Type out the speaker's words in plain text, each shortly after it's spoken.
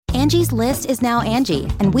Angie's List is now Angie,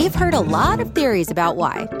 and we've heard a lot of theories about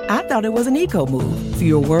why. I thought it was an eco move.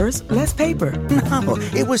 Fewer words, less paper. No,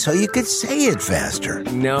 it was so you could say it faster.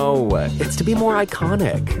 No, it's to be more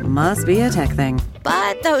iconic. Must be a tech thing.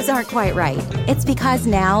 But those aren't quite right. It's because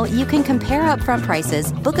now you can compare upfront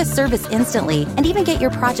prices, book a service instantly, and even get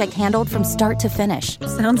your project handled from start to finish.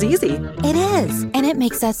 Sounds easy. It is, and it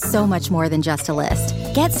makes us so much more than just a list.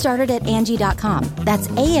 Get started at Angie.com. That's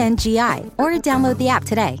ANGI, or download the app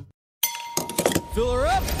today. Fill her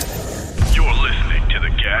up. You're listening to the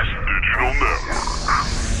Gas Digital Network.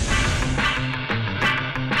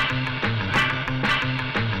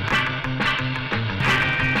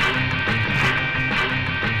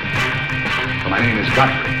 My name is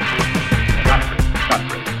Godfrey.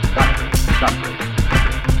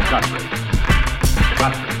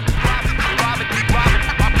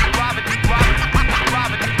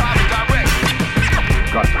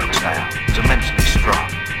 Godfrey's style is immensely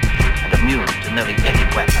strong and immune to nearly any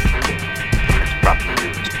weapon. It's properly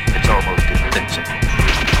used. It's almost invincible.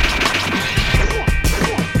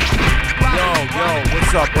 Yo,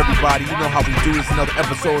 what's up, everybody? You know how we do this. Another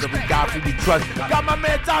episode of We Godfrey We Trust. Got my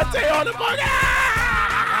man Dante on the phone.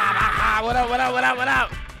 What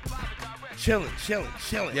up? Chilling.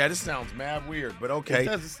 Yeah, this sounds mad weird, but okay. It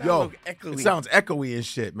does. It sounds echoey. It sounds echoey and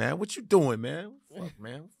shit, man. What you doing, man? What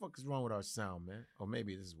the fuck is wrong with our sound, man? Or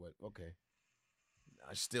maybe this is what, okay.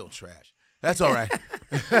 Nah, it's still trash. That's all right.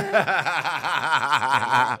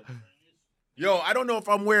 Yo, I don't know if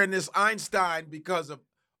I'm wearing this Einstein because of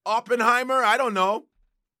Oppenheimer. I don't know.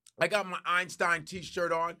 I got my Einstein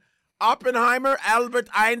t-shirt on. Oppenheimer, Albert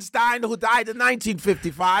Einstein, who died in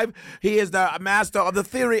 1955. He is the master of the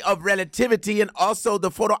theory of relativity and also the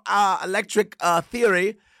photoelectric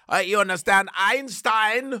theory. You understand?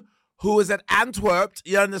 Einstein, who is at Antwerp.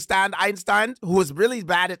 You understand? Einstein, who was really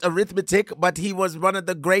bad at arithmetic, but he was one of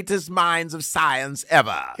the greatest minds of science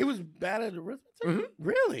ever. He was bad at arithmetic? Mm-hmm.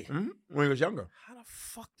 Really? Mm-hmm. When he was younger. How the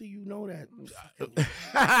fuck do you know that?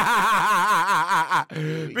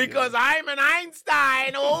 Because I'm an Einstein.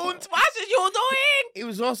 And what are you doing? He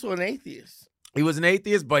was also an atheist. He was an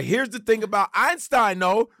atheist, but here's the thing about Einstein,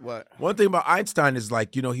 though. What? One thing about Einstein is,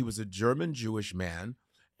 like, you know, he was a German Jewish man,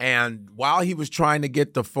 and while he was trying to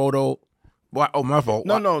get the photo, my fault.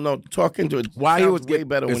 No. Talk into it. While he was way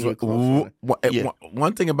better when you were close.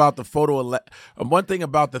 One thing about the one thing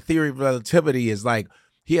about the theory of relativity is, like,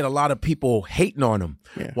 he had a lot of people hating on him.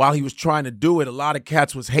 Yeah. While he was trying to do it, a lot of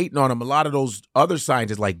cats was hating on him. A lot of those other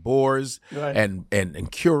scientists like Bohr's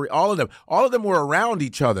and Curie, all of them were around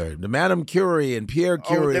each other. The Madame Curie and Pierre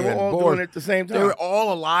Curie they were and all Bohr, doing it at the same time. They were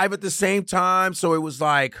all alive at the same time. So it was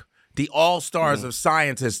like the all-stars of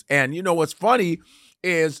scientists. And you know what's funny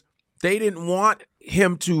is they didn't want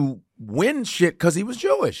him to win shit because he was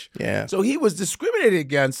Jewish. Yeah. So he was discriminated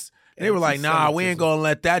against. And they were like, nah, we ain't gonna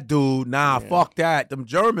let that dude. Nah, fuck that. Them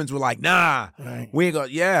Germans were like, nah, we ain't gonna.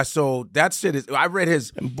 Yeah, so that shit is. I read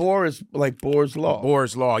his. And Bohr is like Bohr's Law.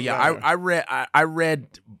 Bohr's Law. Yeah, I read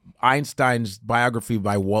Einstein's biography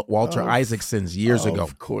by Walter Isaacson's years ago.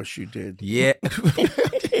 Of course you did. Yeah.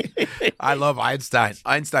 I love Einstein.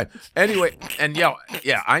 Anyway, and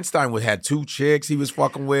Einstein had 2 chicks he was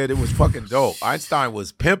fucking with. It was fucking dope. Einstein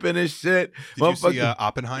was pimping his shit. Did you see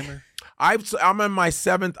Oppenheimer? I'm in my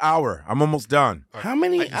 7th hour. I'm almost done. How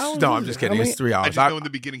many hours? No, I'm just kidding. It's 3 hours. I just know in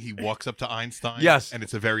the beginning he walks up to Einstein. Yes. And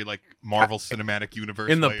it's a very like Marvel Cinematic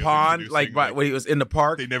Universe. In the pond, like when he was in the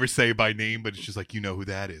park. They never say by name, but it's just like, you know who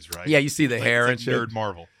that is, right? Yeah, you see the hair and shit. Nerd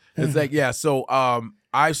Marvel. It's like, yeah, so I'm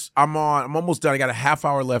almost done. I got a half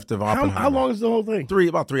hour left of Oppenheimer. How long is the whole thing?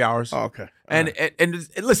 About 3 hours. Oh, okay. And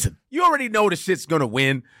listen, you already know the shit's gonna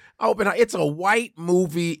win. It's a white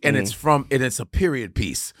movie and it's a period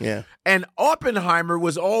piece. Yeah. And Oppenheimer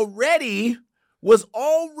was already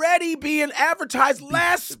being advertised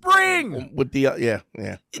last spring. With the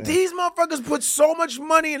These motherfuckers put so much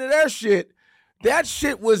money into their shit. That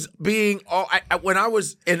shit was being when I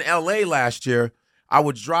was in LA last year, I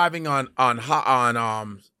was driving on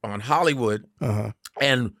Hollywood,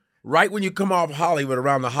 and right when you come off Hollywood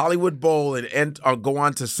around the Hollywood Bowl and go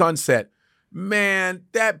on to Sunset, man,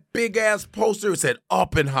 that big ass poster said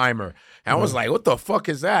Oppenheimer. And I was like, what the fuck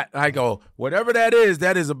is that? And I go, whatever that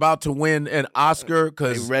is about to win an Oscar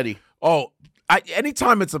because ready. Oh,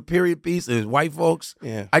 anytime it's a period piece, it's white folks.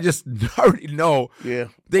 Yeah, I just already know. Yeah,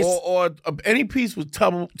 or any piece with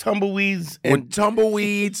tumbleweeds and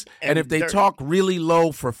if they talk really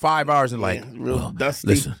low for 5 hours and real dusty.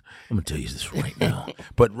 Listen, I'm gonna tell you this right now.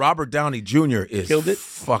 But Robert Downey Jr. is killed it.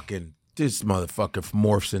 Fucking. This motherfucker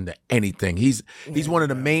morphs into anything. He's one of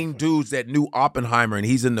the main dudes that knew Oppenheimer, and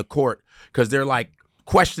he's in the court because they're like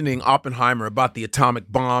questioning Oppenheimer about the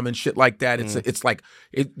atomic bomb and shit like that. It's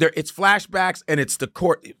it's flashbacks and it's the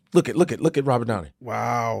court. Look at Robert Downey.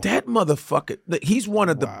 Wow. That motherfucker. He's one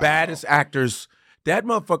of the baddest actors. That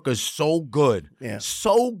motherfucker's so good. Yeah.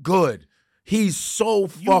 So good. He's so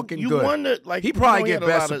fucking you good. Wonder, like, he probably get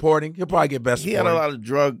best supporting. He'll probably get best supporting. He supporting. had a lot of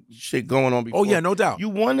drug shit going on before. Oh yeah, no doubt. You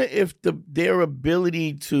wonder if their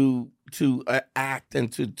ability to act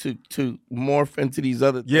and to morph into these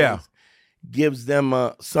other things gives them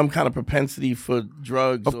some kind of propensity for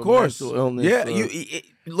drugs. Of or course. mental illness. Yeah.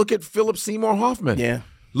 Look at Philip Seymour Hoffman. Yeah.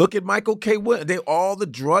 Look at Michael K. Williams. All the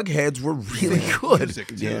drug heads were really good. Music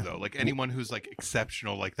too, though. Like anyone who's like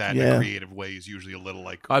exceptional like that in a creative way is usually a little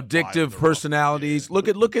like addictive personalities. Look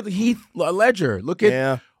at Heath Ledger. Look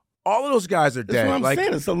at all of those guys are dead. That's what I'm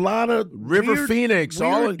saying. It's a lot of River Phoenix,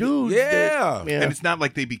 all of dudes. Yeah. And it's not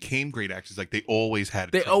like they became great actors. Like they always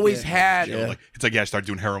had. They always had. You know, like, it's like I started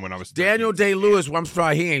doing heroin when I was 13. Daniel Day-Lewis. Well, I'm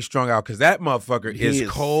surprised he ain't strung out because that motherfucker is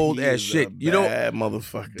cold as shit. You know, bad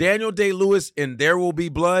motherfucker. Daniel Day-Lewis in There Will Be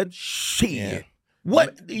Blood. Shit. Yeah.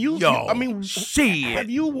 What I mean, shit.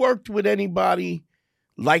 Have you worked with anybody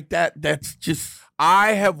like that? That's just.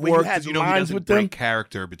 I have worked. He doesn't break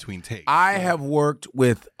character between takes. I have worked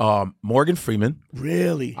with Morgan Freeman.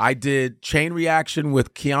 Really? I did Chain Reaction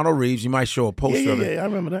with Keanu Reeves. You might show a poster of it. Yeah, I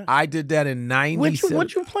remember that. I did that in 97.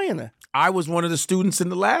 What you playing there? I was one of the students in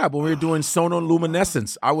the lab when we were doing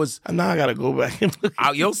sonoluminescence. Now I got to go back and look.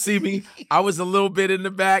 You'll see me. I was a little bit in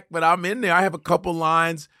the back, but I'm in there. I have a couple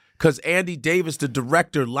lines because Andy Davis, the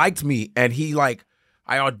director, liked me, and I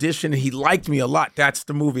auditioned, and he liked me a lot. That's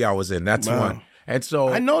the movie I was in. That's one. And so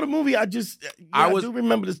I know the movie. I do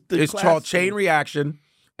remember this. It's called Chain Reaction,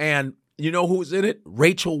 and you know who was in it?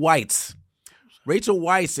 Rachel Weisz. Rachel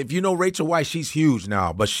Weisz. If you know Rachel Weisz, she's huge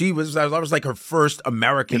now, but I was like her first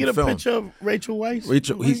American film. You get a picture of Rachel Weisz?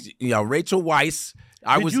 Rachel Weisz.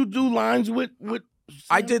 Did you do lines with?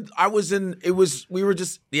 I did. I was in. It was. We were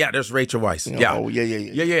just. Yeah. There's Rachel Weisz. Yeah. Oh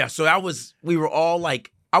yeah. So we were all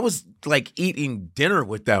like. I was like eating dinner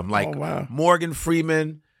with them. Like Morgan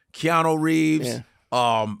Freeman, Keanu Reeves,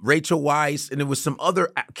 Rachel Weisz, and there was some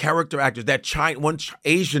other character actors. That one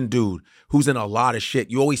Asian dude who's in a lot of shit.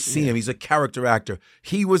 You always see him. He's a character actor.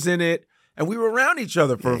 He was in it, and we were around each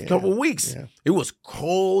other for a couple of weeks. Yeah. It was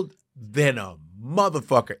cold than a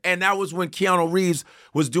motherfucker. And that was when Keanu Reeves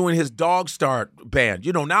was doing his Dog Star band.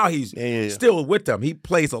 You know, now he's still with them. He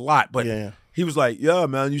plays a lot, but he was like, yeah,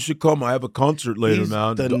 man, you should come. I have a concert later,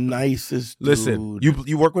 man. The nicest dude. Listen,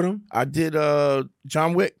 you work with him? I did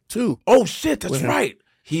John Wick, too. Oh, shit, that's right.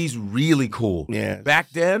 He's really cool. Yeah. Back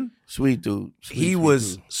then? Sweet dude. He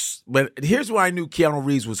was, but here's where I knew Keanu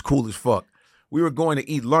Reeves was cool as fuck. We were going to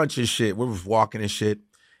eat lunch and shit. We was walking and shit.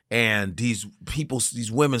 And these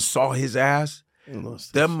women saw his ass.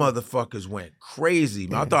 Them motherfuckers went crazy.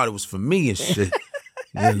 Man, I thought it was for me and shit,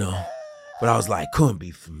 you know. But I was like, couldn't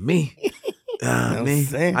be for me.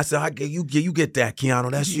 I said, you get that,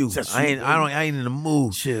 Keanu. That's you. I ain't in the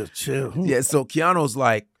mood. Chill. Yeah. So Keanu's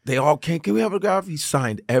like, they all came. Can we have a guy? He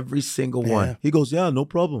signed every single one. He goes, yeah, no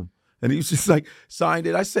problem. And he was just like, signed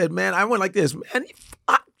it. I said, man, I went like this, man.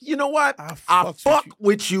 You know what? I fuck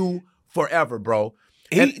with you forever, bro.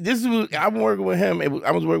 I'm working with him.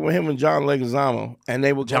 I was working with him and John Leguizamo, and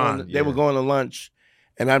they were going to lunch,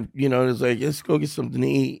 and it was like, let's go get something to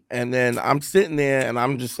eat. And then I'm sitting there, and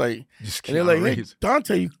I'm just like, and they're like, hey,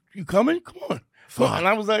 Dante, you coming? Come on. Fuck. And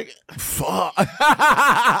I was like, fuck. and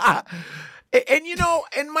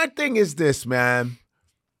my thing is this, man.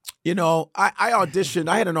 You know, I auditioned.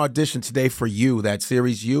 I had an audition today for You, that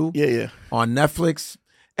series You, on Netflix,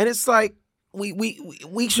 and it's like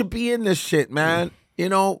we should be in this shit, man. You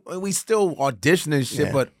know, we still audition and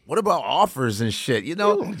shit, but what about offers and shit? You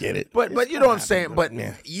know, you don't get it. But you know what I'm saying. But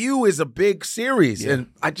You is a big series, and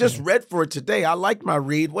I just read for it today. I liked my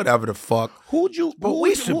read, whatever the fuck.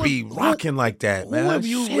 We should be rocking like that, man. Who have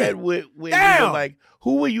you read with? Damn. Like,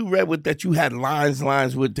 who were you read with that you had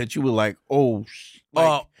lines with that you were like, oh,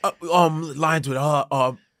 lines with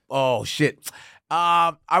oh shit.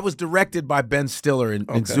 I was directed by Ben Stiller in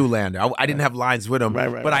Zoolander. I didn't have lines with him,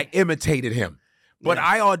 but I imitated him. But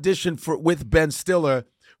I auditioned with Ben Stiller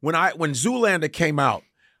when Zoolander came out.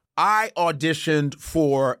 I auditioned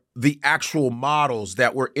for the actual models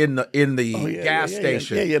that were in the gas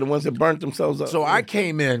station. Yeah, the ones that burnt themselves up. So I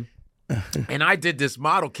came in and I did this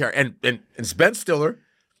model character, and it's Ben Stiller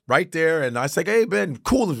right there, and I said, "Hey Ben,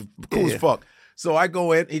 cool as fuck." So I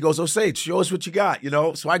go in, he goes, "Oh, say, show us what you got," you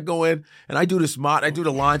know? So I go in and I do this I do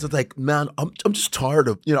the lines. I was like, man, I'm just tired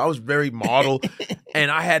of, I was very model and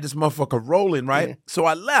I had this motherfucker rolling, right? Yeah. So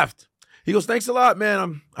I left He goes, thanks a lot,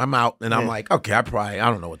 man. I'm out. And I'm like, okay, I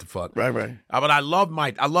don't know what the fuck. Right. But I love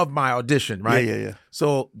my audition, right? Yeah.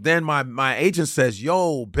 So then my agent says,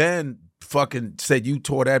 yo, Ben fucking said you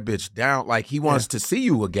tore that bitch down. Like, he wants to see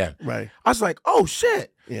you again. Right. I was like, oh,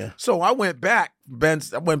 shit. Yeah. So I went back,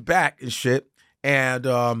 and shit. And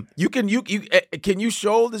can you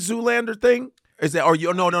show the Zoolander thing? Is that, or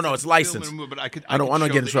you? No, it's licensed. But I don't want to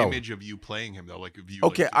get in trouble. Image of you playing him though, like of you.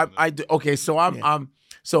 Okay, like,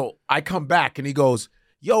 So I come back and he goes,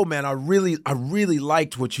 "Yo, man, I really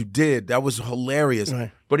liked what you did. That was hilarious."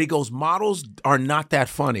 Right. But he goes, "Models are not that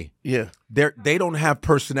funny. Yeah, they don't have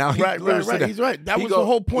personality." Right. He's right. That was the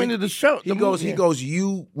whole point of the show. He goes,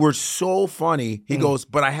 "You were so funny." He goes,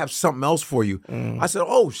 "But I have something else for you." I said,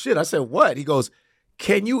 "Oh shit!" I said, "What?" He goes,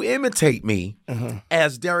 can you imitate me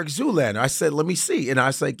as Derek Zoolander? I said, let me see. And I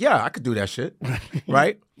was like, yeah, I could do that shit.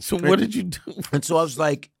 Right? So what did you do? And so I was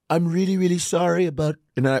like, I'm really, really sorry about,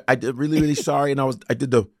 and I did really, really sorry. And I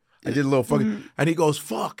did a little fucking, and he goes,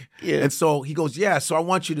 fuck. Yeah. And so he goes, yeah, so I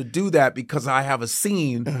want you to do that because I have a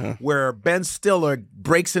scene where Ben Stiller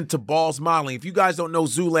breaks into Balls Modeling. If you guys don't know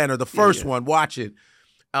Zoolander, the first one, watch it.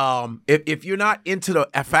 If you're not into the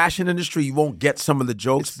fashion industry, you won't get some of the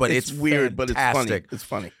jokes, but it's weird, but it's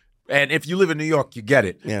funny. And if you live in New York, you get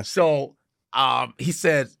it. Yeah. So he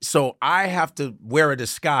said, so I have to wear a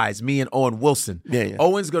disguise, me and Owen Wilson. Yeah.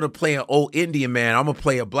 Owen's going to play an old Indian man. I'm going to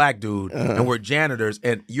play a black dude, and we're janitors,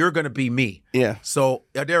 and you're going to be me. Yeah. So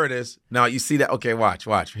there it is. Now, you see that? Okay, watch.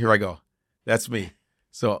 Here I go. That's me.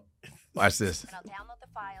 So watch this. I'll download the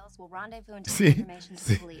files. We'll rendezvous and take information to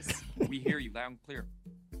the police. We hear you loud and clear.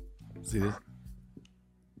 See this?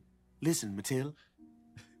 Listen, Mathilde,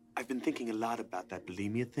 I've been thinking a lot about that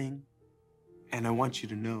bulimia thing, and I want you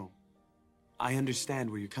to know, I understand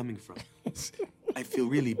where you're coming from. I feel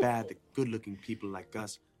really bad that good-looking people like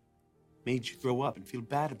us made you throw up and feel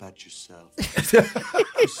bad about yourself.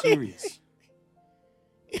 I'm serious.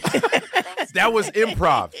 That was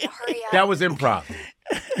improv. That was improv.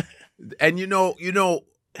 And you know,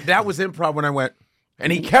 that was improv when I went,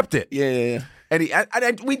 and he kept it. Yeah.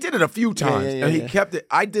 And we did it a few times, and he kept it.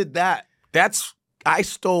 I did that. I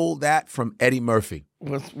stole that from Eddie Murphy.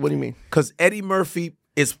 What do you mean? Because Eddie Murphy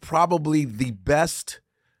is probably the best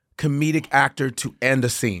comedic actor to end a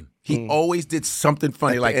scene. He always did something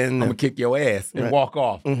funny, like I'm gonna kick your ass and walk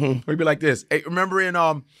off. Or he'd be like this. Hey, remember in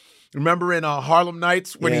Harlem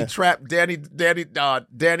Nights when he trapped Danny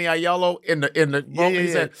Aiello in the moment? He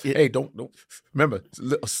said, "Hey, don't remember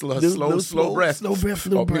slow breath, slow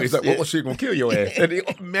breath." He's like, "Well, she gonna kill your ass."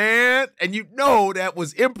 And you know that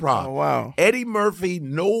was improv. Oh, wow. Eddie Murphy.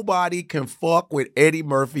 Nobody can fuck with Eddie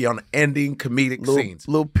Murphy on ending comedic scenes.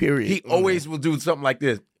 Little period. He always will do something like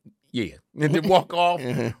this. Yeah, and then walk off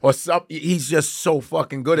or something. He's just so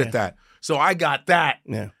fucking good at that. So I got that.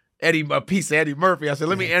 Yeah. A piece of Eddie Murphy. I said,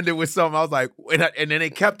 let me end it with something. I was like, and then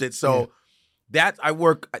they kept it. So that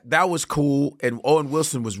was cool. And Owen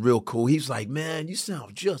Wilson was real cool. He's like, man, you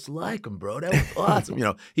sound just like him, bro. That was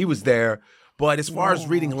awesome. He was there. But as far as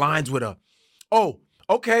reading lines with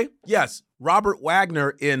Robert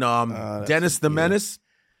Wagner in Dennis the Menace.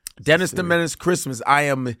 Dennis the Menace Christmas. I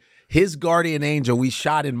am his guardian angel. We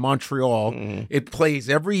shot in Montreal. It plays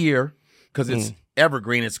every year because it's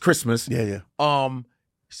evergreen. It's Christmas. Yeah.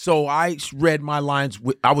 So I read my lines.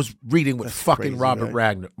 I was reading with fucking crazy, Robert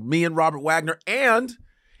Wagner. Me and Robert Wagner. And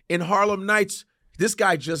in Harlem Nights, this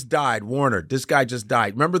guy just died, Warner. This guy just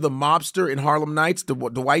died. Remember the mobster in Harlem Nights, the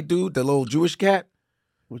white dude, the little Jewish cat?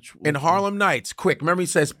 Which in Harlem Nights, quick. Remember he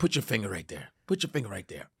says, put your finger right there. Put your finger right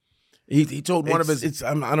there. He told one of his.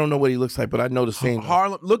 I don't know what he looks like, but I know the scene.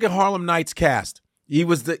 Look at Harlem Nights cast. He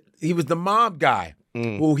was the mob guy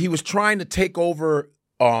who he was trying to take over.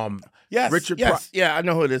 Yes, Richard. Yes, yeah, I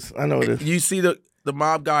know who it is. You see the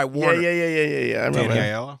mob guy Warner. Yeah. I remember. Danny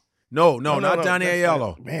Aiello? No, not Danny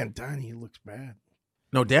Aiello. Man, Danny looks bad.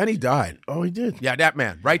 No, Danny died. Oh, he did. Yeah, that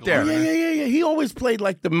man right there. Yeah. He always played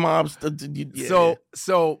like the mobster.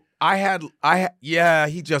 So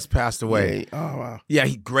he just passed away. Yeah. Oh wow. Yeah,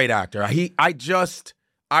 great actor.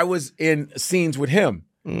 I was in scenes with him.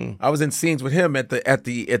 I was in scenes with him at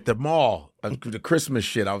the mall. The Christmas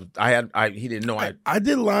shit. He didn't know I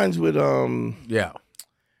did lines with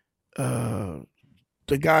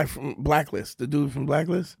the guy from Blacklist, the dude from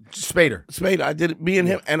Blacklist, Spader. I did it. Me and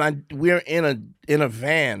him, and we're in a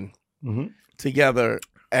van together,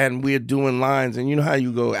 and we're doing lines. And you know how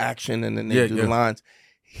you go action, and then they do the lines.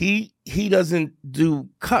 He doesn't do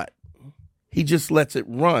cut. He just lets it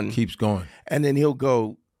run. Keeps going, and then he'll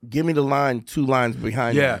go, give me the line 2 lines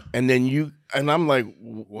behind you. And then and I'm like,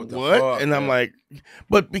 what? And I'm like,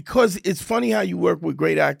 but because it's funny how you work with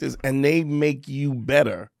great actors and they make you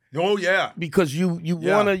better Oh yeah, because you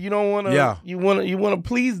wanna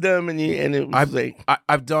please them, and it was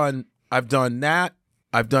I've done that.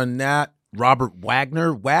 I've done that. Robert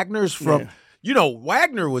Wagner. Wagner's from. You know,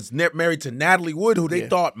 Wagner was married to Natalie Wood, who they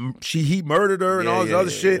thought he murdered her and all this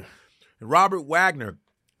other shit. And Robert Wagner.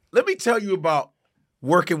 Let me tell you about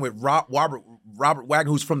working with Robert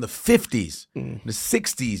Wagner, who's from the 50s, the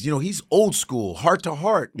 60s. You know, he's old school, heart to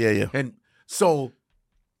heart. Yeah. And so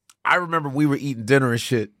I remember we were eating dinner and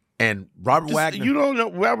shit, and Robert Wagner. You don't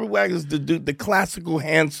know, Robert Wagner's the dude, the classical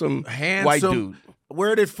handsome white dude.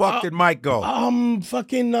 Where did Mike go?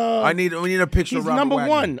 Fucking. We need a picture of Robert number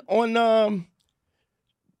Wagner. one on.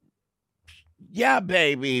 Yeah,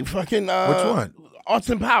 baby. Fucking. Which one?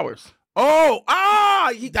 Austin Powers.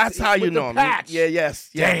 That's how you know him. Patch. Yes.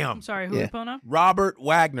 Damn. I'm sorry, who are we pulling up? Robert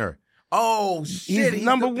Wagner. Oh shit, he's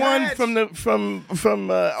number one from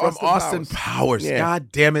Austin Powers. Yeah.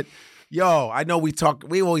 God damn it. Yo, I know we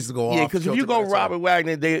always go off. Yeah, because if you go Robert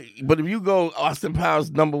Wagner, but if you go Austin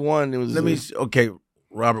Powers number one, it was. Okay,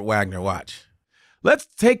 Robert Wagner, watch. Let's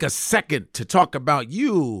take a second to talk about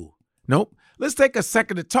you. Nope. Let's take a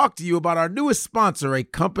second to talk to you about our newest sponsor, a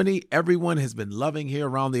company everyone has been loving here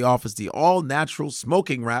around the office, the all-natural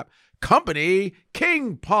smoking wrap company,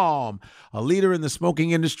 King Palm. A leader in the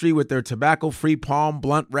smoking industry with their tobacco-free palm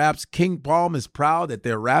blunt wraps, King Palm is proud that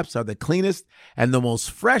their wraps are the cleanest and the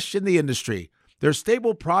most fresh in the industry. Their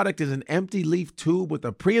staple product is an empty leaf tube with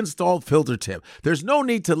a pre-installed filter tip. There's no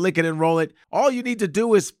need to lick it and roll it. All you need to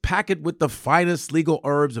do is pack it with the finest legal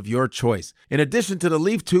herbs of your choice. In addition to the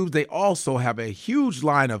leaf tubes, they also have a huge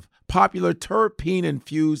line of popular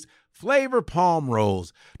terpene-infused flavor palm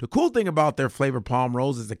rolls. The cool thing about their flavor palm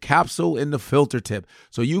rolls is the capsule in the filter tip,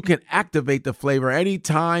 so you can activate the flavor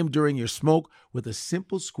anytime during your smoke with a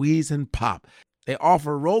simple squeeze and pop. They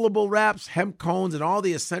offer rollable wraps, hemp cones, and all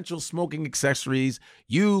the essential smoking accessories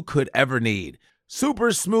you could ever need.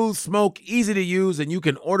 Super smooth smoke, easy to use, and you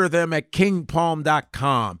can order them at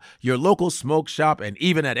kingpalm.com, your local smoke shop, and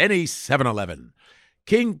even at any 7-Eleven.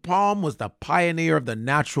 King Palm was the pioneer of the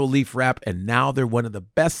natural leaf wrap, and now they're one of the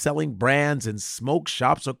best-selling brands in smoke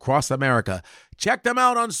shops across America. Check them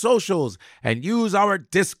out on socials and use our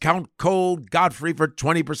discount code Godfrey for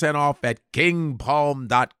 20% off at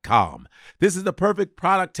kingpalm.com. This is the perfect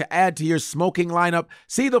product to add to your smoking lineup.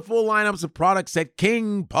 See the full lineups of products at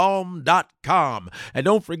kingpalm.com. And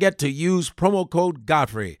don't forget to use promo code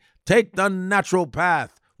Godfrey. Take the natural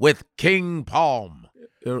path with King Palm.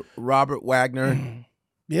 Robert Wagner.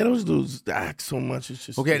 Yeah, those dudes act so much. It's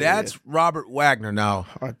just okay. That's Robert Wagner now.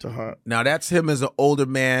 Heart to heart. Now that's him as an older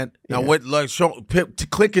man. Now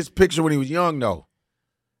click his picture when he was young though.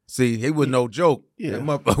 See, he was no joke. Yeah, that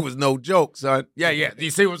motherfucker was no joke, son. Yeah. Do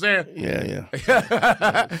you see what I'm saying? Yeah.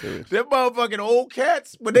 Them motherfucking old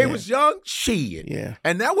cats when they was young. Shit. Yeah.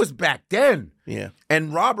 And that was back then. Yeah.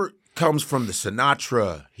 And Robert comes from the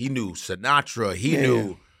Sinatra. He knew Sinatra. He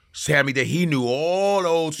knew Sammy, that he knew all the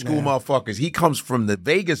old school motherfuckers. He comes from the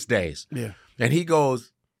Vegas days. Yeah. And he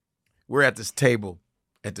goes, we're at this table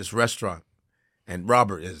at this restaurant. And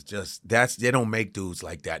Robert is just, they don't make dudes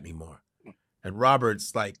like that anymore. And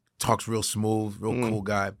Robert's like, talks real smooth, real cool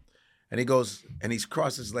guy. And he goes, and he's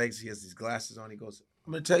crossed his legs. He has these glasses on. He goes,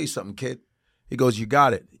 I'm going to tell you something, kid. He goes, you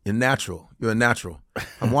got it. You're natural. You're a natural.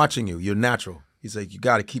 I'm watching you. You're natural. He's like, you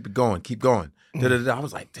got to keep it going. Keep going. I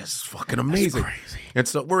was like, this is fucking amazing. That's crazy. And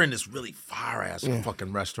so we're in this really far-ass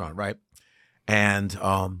fucking restaurant, right? And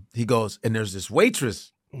he goes, and there's this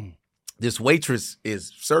waitress. This waitress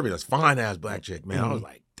is serving us, fine-ass black chick, man. I was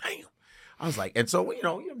like, damn. I was like, and so,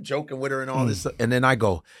 I'm joking with her and all this. And then I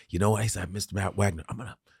go, you know what? He said, Mr. Matt Wagner,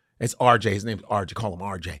 it's RJ. His name's RJ. Call him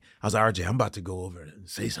RJ. I was like, RJ, I'm about to go over and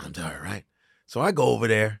say something to her, right? So I go over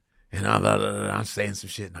there, and I'm saying some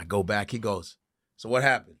shit, and I go back. He goes, so what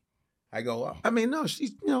happened? I go, well, no,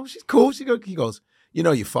 she's cool. He goes,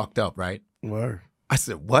 you fucked up, right? Word. I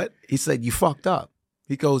said, what? He said, you fucked up.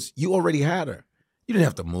 He goes, you already had her. You didn't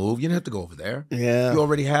have to move. You didn't have to go over there. Yeah. You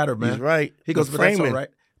already had her, man. He's right. He goes, but that's all right.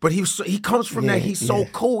 But he comes from that. He's so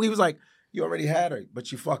cool. He was like, you already had her,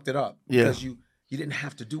 but you fucked it up. Because you didn't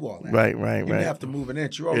have to do all that. Right. You didn't have to move an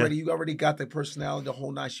inch. You already got the personality, the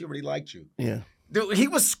whole night. She already liked you. Yeah. Dude, he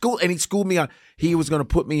schooled me on. He was going to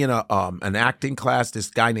put me in an acting class. This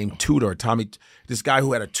guy named Tudor, Tommy. This guy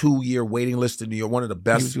who had a 2-year waiting list in New York, one of the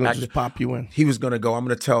best. He was going to just pop you in. He was going to go. I'm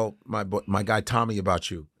going to tell my guy Tommy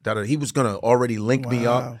about you. He was going to already link me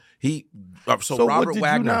up. So Robert what, did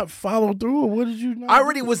Wagner. You not follow through, or what did you not? I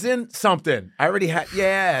already was in something. I already had.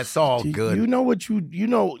 Yeah, it's all good. You know what you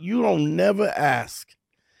don't never ask.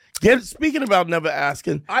 Speaking about never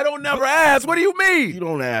asking. I don't never ask. What do you mean? You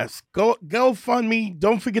don't ask. GoFundMe.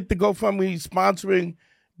 Don't forget the GoFundMe sponsoring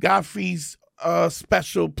Godfrey's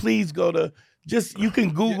special, please go to. Just you can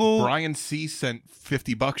Google. Yeah, Brian C sent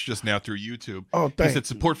 $50 just now through YouTube. Oh, he thanks. said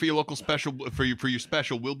support for your local special for your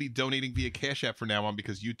special. We'll be donating via Cash App from now on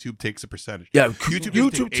because YouTube takes a percentage. Yeah,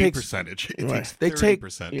 YouTube takes a percentage. It takes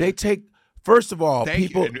 30%. They take. First of all, Thank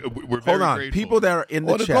people. We're very hold on, grateful. people that are in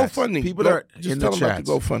the chats. People that are in the chats.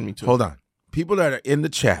 GoFundMe too. Hold on, people that are in the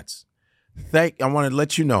chats. I want to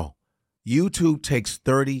let you know, YouTube takes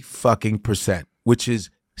 30%, which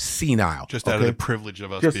is senile. Just out of the privilege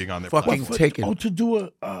of us Just being on their fucking platform. taking. to do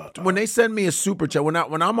when they send me a super chat, when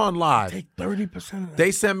I'm on live, take 30% of that.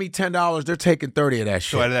 They send me $10. They're taking 30 of that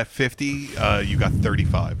shit. So out of that 50, you got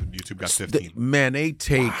 35, and YouTube got 15. Man, they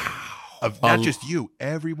take not just you,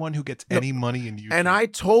 everyone who gets any money in YouTube. And I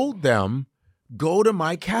told them, go to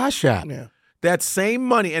my Cash App. Yeah. That same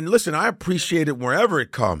money, and listen, I appreciate it wherever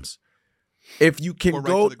it comes. If you can or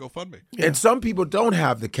go to the GoFundMe. And some people don't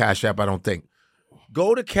have the Cash App, I don't think.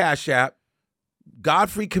 Go to Cash App,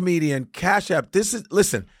 Godfrey Comedian, Cash App.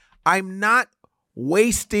 Listen, I'm not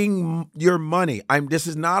wasting your money. This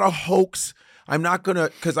is not a hoax. I'm not gonna,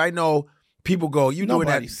 because I know people go, you doing that.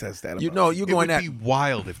 Nobody says that. You know, you going that. It would be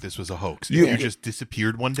wild if this was a hoax. If you just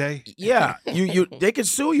disappeared one day. Yeah, they could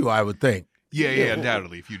sue you, I would think. Yeah,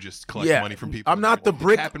 undoubtedly. If you just collect money from people. I'm not the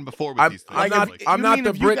brick. Happened before with these things. I'm not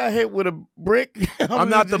the brick. You got hit with a brick. I'm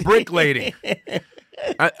not the brick lady.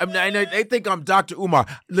 They think I'm Dr. Umar.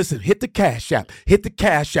 Listen, hit the Cash App. Hit the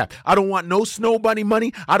Cash App. I don't want no Snow Bunny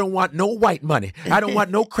money. I don't want no white money. I don't want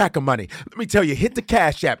no cracker money. Let me tell you, hit the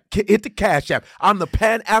Cash App. Hit the Cash App. I'm the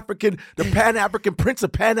Pan-African Prince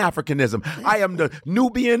of Pan-Africanism. I am the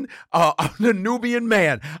Nubian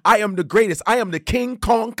man. I am the greatest. I am the King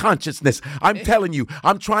Kong consciousness. I'm telling you,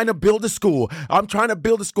 I'm trying to build a school.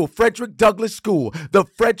 Frederick Douglass School. The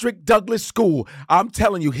Frederick Douglass School. I'm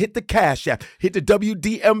telling you, hit the Cash App. Hit the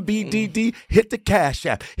WDMBDD, hit the Cash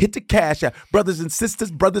App. Hit the Cash App. Brothers and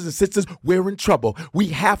sisters, we're in trouble. We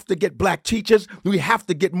have to get black teachers. We have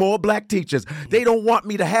to get more black teachers. They don't want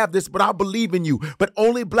me to have this, but I believe in you. But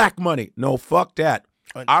only black money. No, fuck that.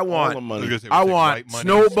 I want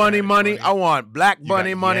Snow Bunny money. I want Black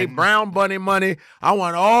Bunny money, Brown Bunny money. I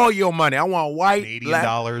want all your money. I want white, Canadian black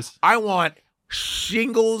dollars. I want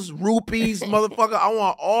shingles, rupees, motherfucker. I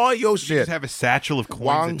want all your shit. Just have a satchel of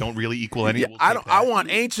coins that don't really equal any. I want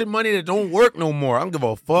ancient money that don't work no more. I don't give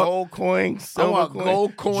a fuck. Gold coins, silver coins,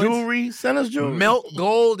 gold coins, jewelry. Send us jewelry. Melt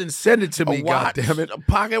gold and send it to me. Watch, goddammit. a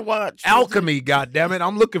pocket watch. Alchemy. Goddammit.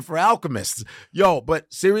 I'm looking for alchemists. Yo,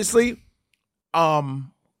 but seriously,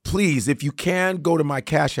 please, if you can, go to my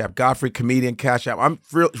Cash App, Godfrey Comedian Cash App. I'm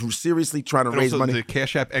seriously trying to raise money. The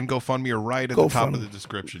Cash App and GoFundMe are right at the top of the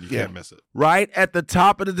description. You can't miss it. Right at the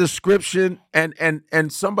top of the description.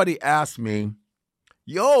 And somebody asked me,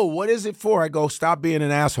 yo, what is it for? I go, stop being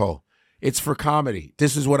an asshole. It's for comedy.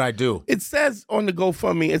 This is what I do. It says on the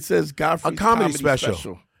GoFundMe, it says Godfrey's comedy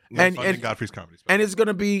special. And Godfrey's comedy special. And it's going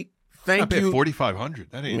to be, thank you. $4,500.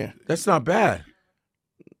 That ain't. That's not bad.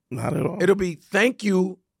 Not at all. It'll be thank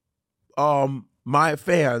you, my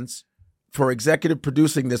fans, for executive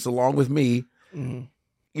producing this along with me. Mm-hmm.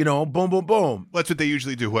 You know, boom, boom, boom. Well, that's what they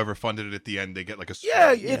usually do. Whoever funded it at the end, they get like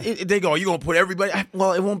a. They go, you're going to put everybody.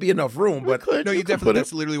 Well, it won't be enough room, but. No, you definitely.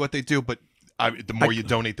 That's literally what they do. But the more you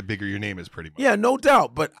donate, the bigger your name is, pretty much. Yeah, no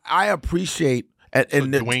doubt. But I appreciate. And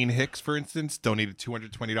Dwayne Hicks, for instance, donated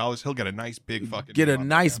 $220. He'll get a nice big fucking. Get a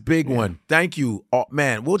nice big one. Thank you,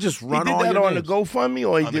 man. We'll just run all. He did that on names. the GoFundMe,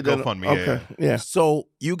 or he on did the that GoFundMe. Okay, yeah. So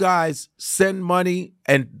you guys send money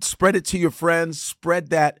and spread it to your friends. Spread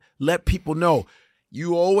that. Let people know.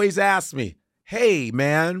 You always ask me, "Hey,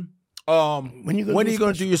 man, when are you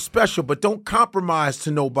going to do your special?" But don't compromise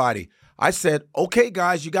to nobody. I said, "Okay,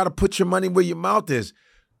 guys, you got to put your money where your mouth is."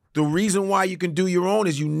 The reason why you can do your own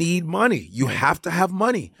is you need money. You have to have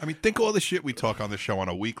money. I mean, think all the shit we talk on the show on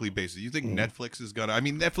a weekly basis. You think Netflix is gonna? I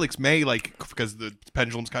mean, Netflix may because the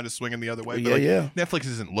pendulum's kind of swinging the other way. But Netflix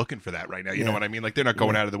isn't looking for that right now. You know what I mean? Like they're not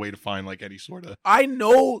going out of the way to find like any sort of. I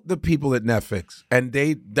know the people at Netflix, and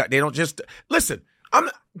they don't just listen. I'm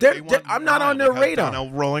not on their radar.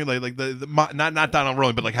 Donald Rolling, like the not Donald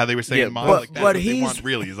Rolling, but like how they were saying, but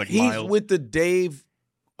he's like he's with the Dave.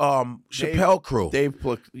 Chappelle crew.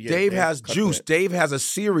 Dave has juice. Dave has a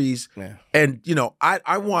series, and you know,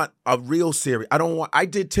 I want a real series. I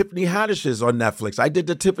did Tiffany Haddish's on Netflix. I did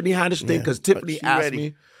the Tiffany Haddish thing because Tiffany asked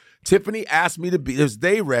me. Tiffany asked me to be. Is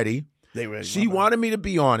they ready? They ready. She wanted me to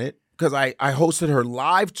be on it because I hosted her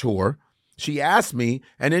live tour. She asked me,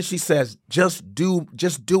 and then she says, "Just do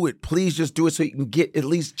it, please. Just do it so you can get at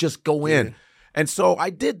least just go in." And so I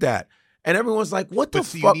did that, and everyone's like, "What the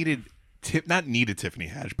fuck?" not need a Tiffany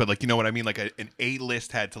Haddish, but like, you know what I mean? Like an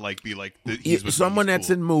A-list had to like be like someone that's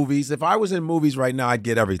in movies. If I was in movies right now, I'd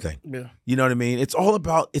get everything. Yeah. You know what I mean? It's all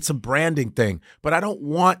about, it's a branding thing. But I don't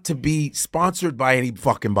want to be sponsored by any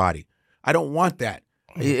fucking body. I don't want that.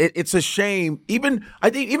 It's a shame. I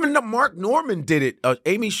think even Mark Norman did it.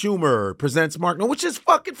 Amy Schumer presents Mark Norman, which is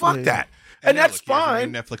fuck that. And that's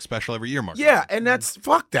fine. Netflix special every year, Mark. Yeah, and that's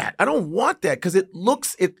fuck that. I don't want that because it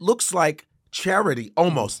looks like charity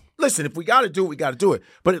almost. Listen, if we got to do it, we got to do it.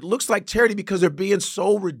 But it looks like charity because they're being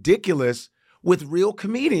so ridiculous with real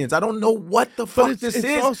comedians. I don't know what the fuck this is.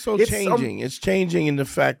 It's also changing. It's changing in the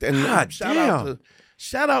fact. And God damn.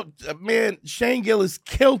 Shout out, man, Shane Gillis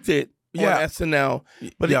killed it. On SNL,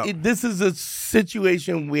 but this is a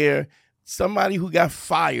situation where somebody who got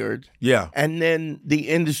fired, and then the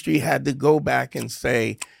industry had to go back and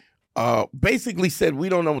say, basically said, we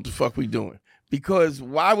don't know what the fuck we doing. Because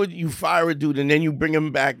why would you fire a dude and then you bring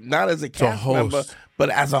him back not as a cast member, but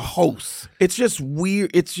as a host? It's just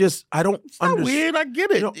weird. It's just, I don't understand. It's not weird. I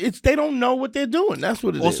get it. They don't know what they're doing. That's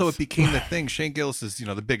what it is. Also, it became the thing. Shane Gillis is,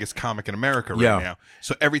 the biggest comic in America right now.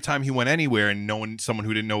 So every time he went anywhere and someone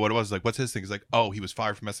who didn't know what it was, like, what's his thing? He's like, oh, he was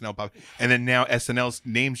fired from SNL. And then now SNL's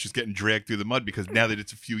name's just getting dragged through the mud because now that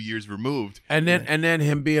it's a few years removed. And then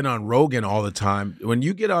him being on Rogan all the time. When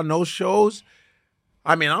you get on those shows,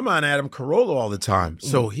 I mean, I'm on Adam Carolla all the time.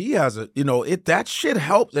 So he has that shit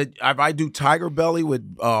helps. If I do Tiger Belly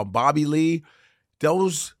with Bobby Lee,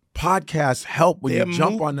 those podcasts help when you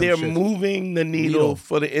jump on them. They're moving the needle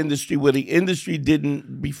for the industry where the industry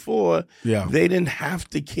didn't before. Yeah. They didn't have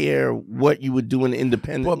to care what you were doing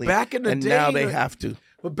independently. But back in the day, now they have to.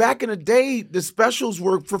 But back in the day, the specials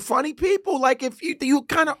were for funny people. Like if you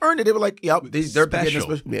kind of earned it, they were like, yep, they're getting a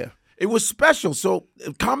special. Yeah. It was special. So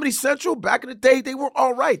Comedy Central, back in the day, they were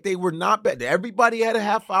all right. They were not bad. Everybody had a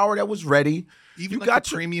half hour that was ready. Even the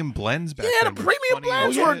premium blends back then. Yeah, the premium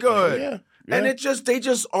blends were good. Yeah. And they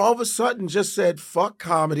just all of a sudden just said, fuck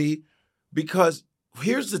comedy, because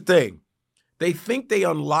here's the thing. They think they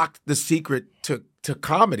unlocked the secret to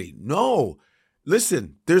comedy. No.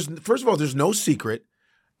 Listen, first of all, there's no secret,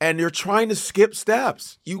 and you're trying to skip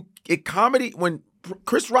steps. Comedy, when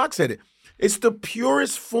Chris Rock said it, it's the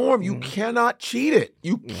purest form. You cannot cheat it.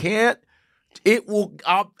 You can't. It will.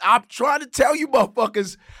 I'm trying to tell you,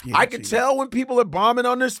 motherfuckers. I can tell when people are bombing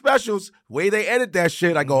on their specials. The way they edit that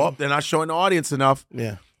shit, I go, they're not showing the audience enough.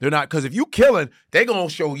 Yeah, they're not, because if you killing, they're gonna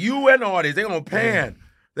show you and the audience. They're gonna pan.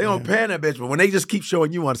 They're gonna pan that bitch. But when they just keep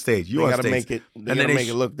showing you on stage, they gotta make it. They gotta make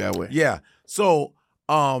it look that way. Yeah. So,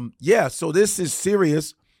 So this is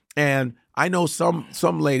serious, and I know some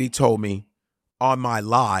lady told me on my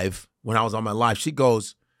live. When I was on my live, she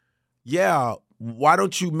goes, yeah, why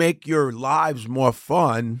don't you make your lives more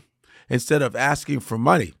fun instead of asking for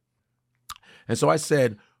money? And so I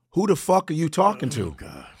said, who the fuck are you talking to? Oh,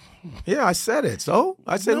 God. Yeah, I said it. So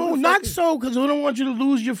I said, no, not so, because we don't want you to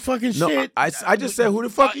lose your fucking shit. I just said, who the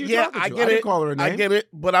fuck are you talking to? I get it. didn't call her a name. I get it,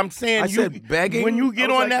 but I'm saying said begging. When you get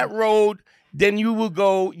on that road, then you will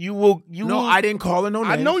go. I didn't call her no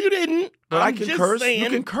name. I know you didn't. But I can curse. You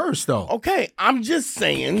can curse, though. Okay, I'm just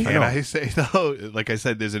saying. Can I say, though, like I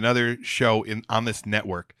said, there's another show on this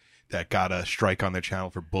network that got a strike on their channel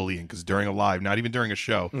for bullying because during a live, not even during a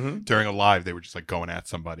show, during a live, they were just like going at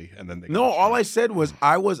somebody, and then they all I said was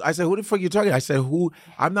I said, who the fuck are you talking to? I said, who?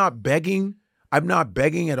 I'm not begging. I'm not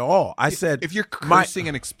begging at all. I said, if you're cursing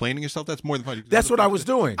and explaining yourself, that's more than funny. That's what I was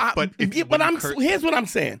doing. Here's what I'm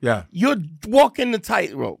saying. Yeah, you're walking the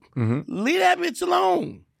tightrope. Leave that bitch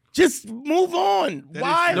alone. Just move on.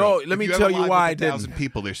 Why? No, let me tell you why I didn't. 1,000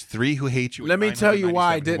 people, there's 3 who hate you. Let me tell you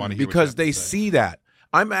why I didn't. Because they see that.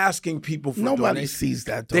 I'm asking people for nobody sees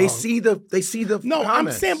that. Dog. They see the no. Comments.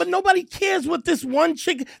 I'm saying, but nobody cares what this one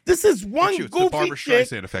chick. This is one it's goofy the Barbra chick.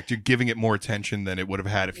 Streisand effect. You're giving it more attention than it would have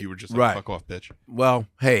had if you were just like, fuck off, bitch. Well,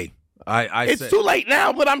 hey. It's too late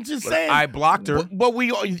now, but I'm just saying. I blocked her. But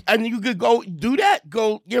and you could go do that.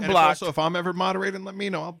 You're blocked. Also, if I'm ever moderating, let me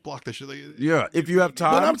know. I'll block this shit. Yeah, if you have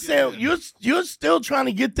time. But I'm saying you're still trying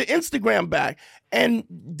to get the Instagram back, and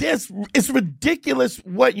it's ridiculous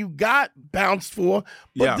what you got bounced for.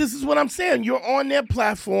 But this is what I'm saying. You're on their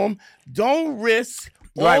platform. Don't risk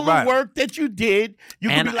all the work that you did. You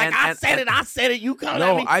can be like, I said it. You come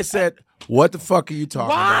at me. I said. What the fuck are you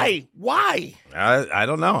talking about? Why? I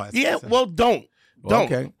don't know. Don't.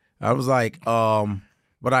 Okay. I was like,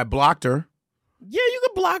 but I blocked her. Yeah, you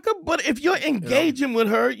can block her, but if you're engaging with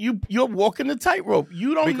her, you're walking the tightrope.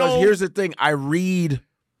 You don't know. Because here's the thing. I read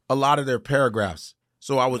a lot of their paragraphs.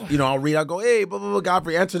 So I was, I'll read, I'll go, hey, blah, blah, blah,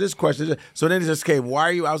 Godfrey, answer this question. So then it just came, why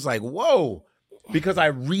are you? I was like, whoa. because I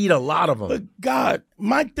read a lot of them. But God,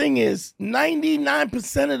 my thing is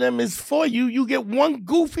 99% of them is for you. You get one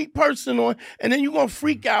goofy person on, and then you're going to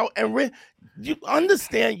freak out and you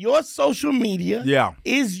understand your social media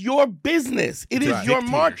is your business. It is your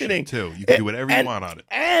marketing too. You can do whatever you want on it.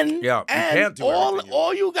 And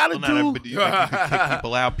all you got to do. You can kick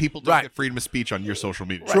people out. People don't get freedom of speech on your social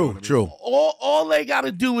media. True. All they got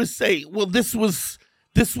to do is say, well, this was.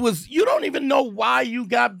 You don't even know why you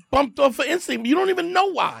got bumped off of Instagram. You don't even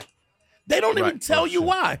know why. They don't even tell you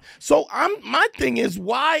why. So my thing is,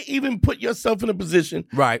 why even put yourself in a position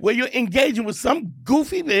where you're engaging with some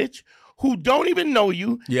goofy bitch who don't even know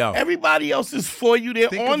you? Yeah. Everybody else is for you. They're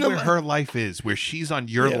Think on of where her life is, where she's on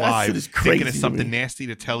your live, thinking of something nasty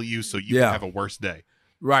to tell you so you can have a worse day.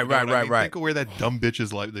 Right. Think of where that dumb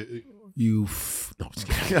bitch's life. You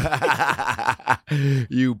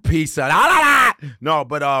you piece of no,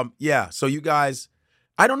 but so you guys,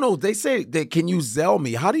 I don't know. They say can you Zelle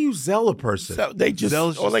me? How do you Zelle a person? So they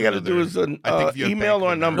all they got to do is an email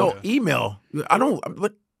or a number. No, email. I don't.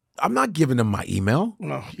 But I'm not giving them my email.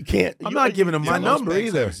 No, you can't. I'm not giving them my number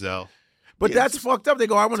either. Zelle. But that's fucked up. They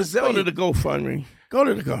go, I want to Zelle you. Go to the GoFundMe. Go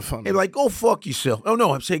to the GoFundMe. They're like, go fuck yourself. Oh,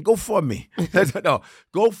 no, I'm saying GoFundMe. No,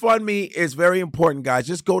 GoFundMe is very important, guys.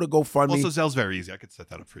 Just go to GoFundMe. Also, Zelle's very easy. I could set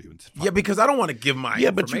that up for you. Yeah, because I don't want to give my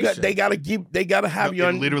information. But they gotta have your.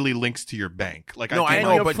 It literally links to your bank. Like I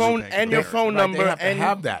know, your phone and your phone number. They have to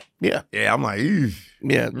have that. Yeah. Yeah, I'm like, eesh.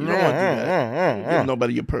 Yeah, you don't want to do that. Don't give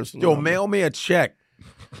nobody your personal. Yo, mail me a check.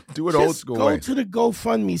 Do it old school. Go to the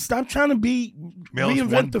GoFundMe. Stop trying to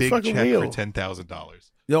reinvent the fucking wheel. For $10,000.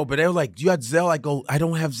 No, but they were like, "Do you have Zelle?" I go, "I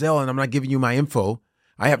don't have Zelle, and I'm not giving you my info.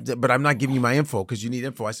 But I'm not giving you my info because you need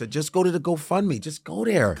info." I said, "Just go to the GoFundMe. Just go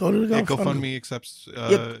there. Go to the GoFundMe accepts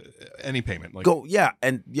any payment. Like,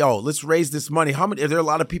 and let's raise this money. How many? Are there a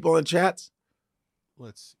lot of people in chats?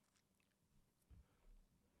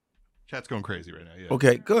 Chat's going crazy right now. Yeah.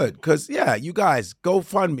 Okay, good. Because you guys,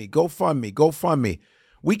 GoFundMe.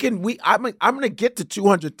 I'm gonna get to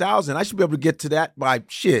 200,000. I should be able to get to that by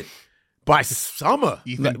summer.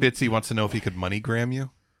 Ethan Bitsy wants to know if he could MoneyGram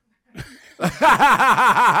you.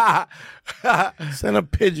 Send a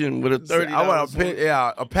pigeon with a $30. I want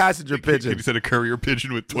a passenger pigeon. He said a courier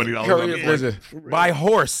pigeon with $20. Courier pigeon by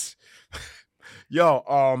horse.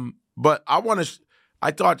 But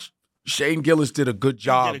I thought Shane Gillis did a good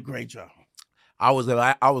job. He did a great job. I was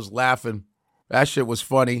laughing. That shit was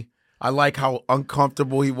funny. I like how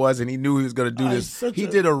uncomfortable he was, and he knew he was going to do this. He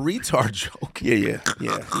did a retard joke. Yeah.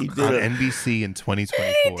 He did on NBC in 2024.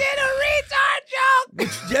 He did a retard joke.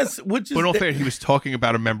 Which is but in all fair, he was talking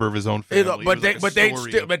about a member of his own family. But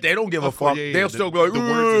they don't give a fuck. They'll still be like, the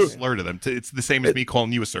word's a slur to them. It's the same as me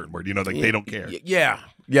calling you a certain word. They don't care.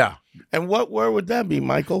 Yeah. And what word would that be,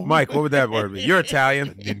 Michael? Mike, what would that word be? You're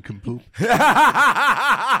Italian. Nincompoop.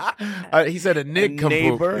 He said a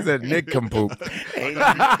nincompoop. He said nincompoop. I'm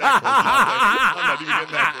not even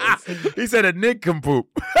getting that close. He said a nincompoop.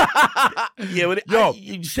 But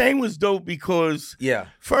Shane was dope because,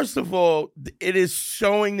 first of all, it is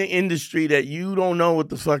showing the industry that you don't know what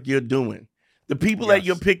the fuck you're doing. The people that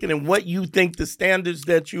you're picking and what you think the standards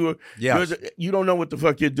that you don't know what the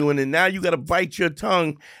fuck you're doing. And now you got to bite your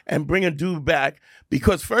tongue and bring a dude back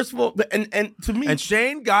because first of all, and to me. And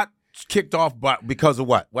Shane got kicked off because of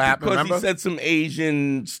what? What happened, remember? He said some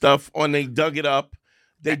Asian stuff they dug it up.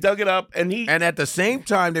 They dug it up and at the same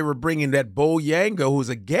time they were bringing that Bo Yanga, who's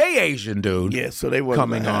a gay Asian dude. Yeah, so they were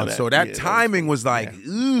coming on. So that timing was like,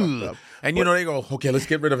 ugh. And they go, okay, let's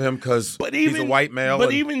get rid of him because he's a white male.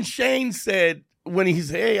 But even Shane said when he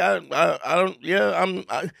said, "Hey,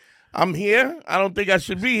 I'm here. I don't think I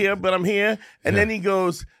should be here, but I'm here." And then he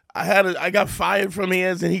goes, "I got fired from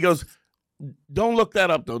here," and he goes, "Don't look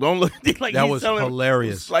that up though. Don't look." Like that was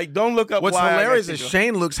hilarious. Like, don't look up. What's hilarious is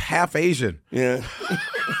Shane looks half Asian. Yeah.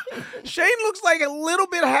 Shane looks like a little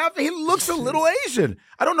bit He looks a little Asian.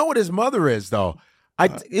 I don't know what his mother is though.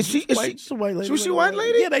 Is she a white lady? Was she a white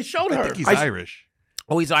lady? Yeah, they showed her. I think he's Irish.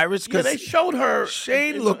 Oh, he's Irish? Yeah, they showed her.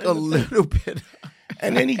 Shane looked a little bit.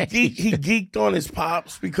 And then he geeked on his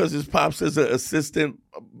pops because his pops is an assistant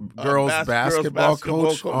girls basketball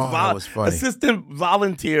coach. That was funny. Assistant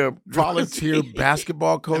volunteer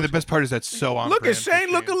basketball coach. And the best part is that's so on. Look at Shane,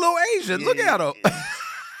 look a little Asian. Look at him.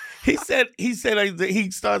 He said he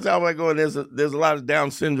starts out by going, there's a lot of Down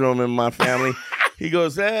syndrome in my family. He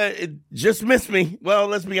goes, it just missed me. Well,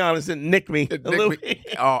 let's be honest, it nicked me a little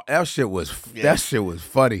bit. Oh, that shit was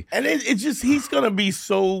funny. And it's just he's gonna be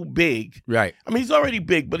so big, right? I mean, he's already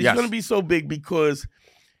big, but he's gonna be so big because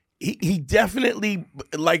he definitely,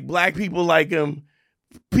 like, black people like him,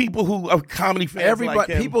 people who are comedy fans. Everybody, like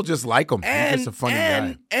him. people just like him. He's just a funny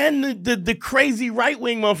guy. And the crazy right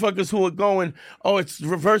wing motherfuckers who are going, oh, it's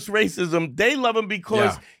reverse racism. They love him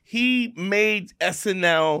because he made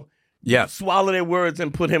SNL swallow their words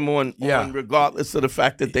and put him on regardless of the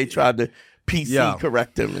fact that they tried to PC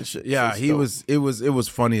correct him and shit. Yeah, he was. It was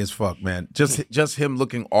funny as fuck, man. Just him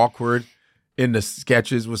looking awkward in the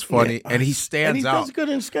sketches was funny, and he stands out. He does good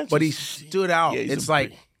in sketches, but he stood out. It's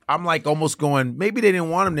like. I'm like almost going, maybe they didn't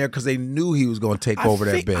want him there because they knew he was going to take over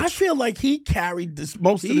that bitch. I feel like he carried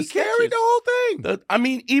most of the sketches. He carried the whole thing. I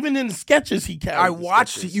mean, even in the sketches, he carried I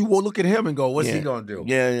watched you will look at him and go, what's he going to do?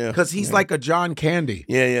 Yeah. Because he's like a John Candy.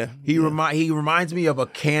 Yeah. He reminds me of a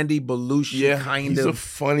Candy Belushi kind he's of. a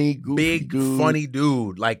funny, goofy dude. Funny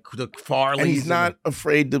dude. Like the Farleys. And he's not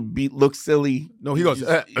afraid to look silly. No, he goes,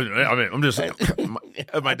 I mean, I'm just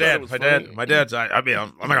my dad's, I'm not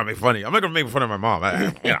going to make funny. I'm not going to make fun of my mom.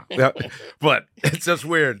 But it's just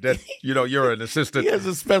weird that you're an assistant. He has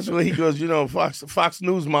a special where he goes, Fox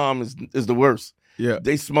News mom is the worst. Yeah,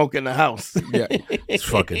 they smoke in the house. Yeah, it's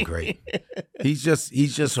fucking great. He's just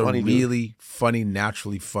a really funny,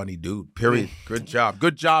 naturally funny dude. Period. Good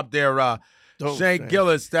job there, Shane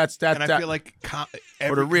Gillis. That's that. And I feel like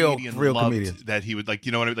for the real comedian that he would like.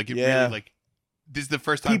 You know what I mean? Like it really like. This is the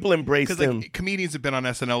first time people embraced him. Like, comedians have been on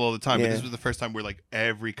SNL all the time, but this was the first time where like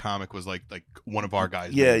every comic was like one of our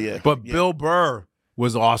guys. Yeah. But Bill Burr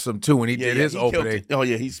was awesome too when he did his opening. Oh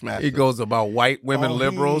yeah, he smashed. He goes about white women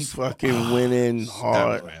liberals. He's fucking winning hard.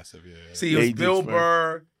 That was massive. Yeah. See, it was Bill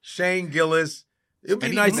Burr, Shane Gillis. It'd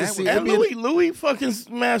be nice to see. And Louis fucking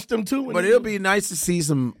smashed them too. But it'll be nice to see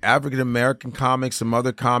some African American comics, some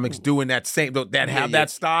other comics doing that same have that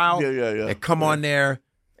style. Yeah. And come on there.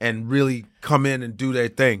 And really come in and do their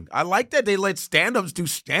thing. I like that they let stand-ups do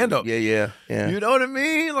stand-up. Yeah. You know what I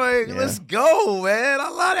mean? Like, let's go, man. I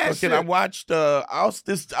love that shit. I watched. I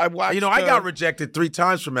watched. I got rejected 3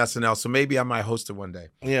 times from SNL, so maybe I might host it one day.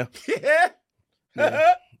 Yeah.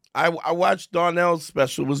 I watched Darnell's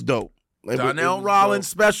special. Was dope. Darnell Rollins'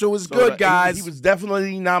 special was good, guys. He was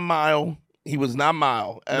definitely not mild. He was not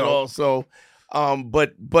mild at all. So,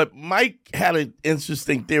 but Mike had an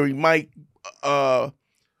interesting theory. Mike,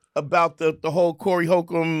 about the whole Corey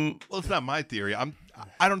Holcomb. Well, it's not my theory. I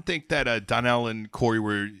don't think that Donnell and Corey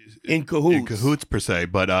were in cahoots per se.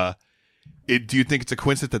 But do you think it's a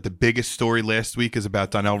coincidence that the biggest story last week is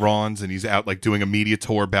about Donnell Rollins and he's out like doing a media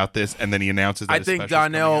tour about this, and then he announces that I think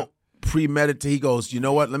Donnell premeditated. He goes, you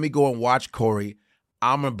know what? Let me go and watch Corey.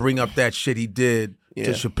 I'm gonna bring up that shit he did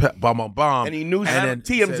to Chappelle, bomb. And he knew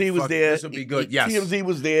TMZ was there. This would be good. Yes, TMZ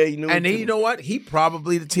was there. He knew. And you know what? He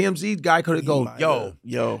probably the TMZ guy could have gone,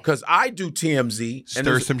 yo, because I do TMZ.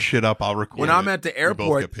 Stir some shit up. I'll record. When I'm at the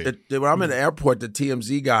airport, the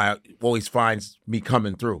TMZ guy always finds me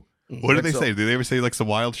coming through. What did they say? Did they ever say like some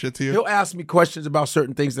wild shit to you? He'll ask me questions about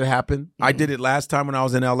certain things that happen. I did it last time when I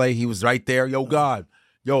was in LA. He was right there. Yo, God.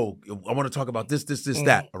 Yo, I want to talk about this,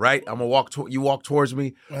 that. All right, I'm gonna you walk towards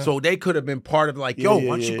me. So they could have been part of like, why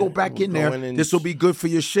don't you go back in there? This will be good for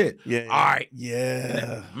your shit. Yeah. All right.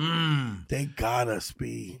 Yeah. They got us,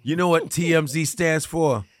 B. You know what TMZ stands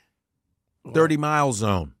for? 30-mile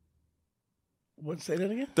zone. What? Say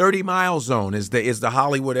that again. 30-mile zone is the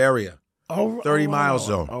Hollywood area. 30-mile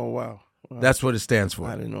zone. Oh wow. That's what it stands for.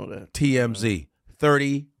 I didn't know that. TMZ.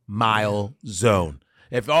 30-mile zone.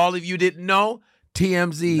 If all of you didn't know.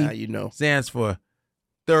 TMZ stands for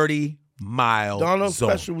 30-mile zone. Donald's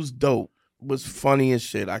special was dope. Was funny as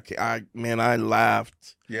shit. I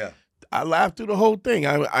laughed. Yeah, I laughed through the whole thing.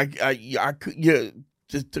 I could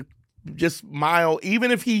just mile.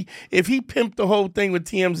 Even if he pimped the whole thing with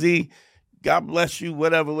TMZ, God bless you,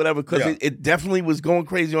 whatever. Because it definitely was going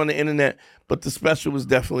crazy on the internet. But the special was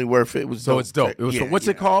definitely worth it. It was it's dope. It was what's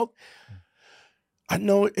it called? I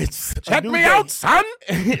know it's check me out, son.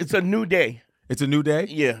 It's a new day. It's a new day?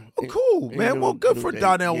 Yeah. Oh, cool, man. Well, good for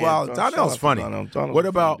Donnell Wild. Donnell's funny. What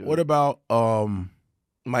about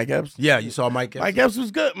Mike Epps? Yeah, you saw Mike Epps? Mike Epps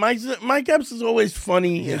was good. Mike Epps is always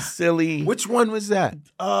funny and silly. Which one was that?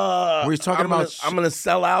 Where he's talking about I'm gonna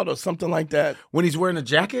sell out or something like that. When he's wearing a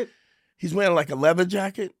jacket? He's wearing like a leather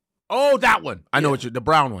jacket. Oh, that one. I know the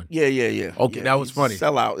brown one. Yeah. Okay, that was funny.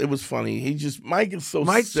 Sell out. It was funny. Mike is so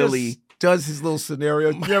silly. Just does his little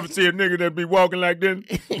scenarios. You ever see a nigga that be walking like this?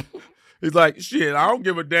 He's like, shit, I don't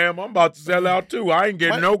give a damn. I'm about to sell out too. I ain't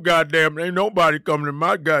getting no goddamn. Ain't nobody coming to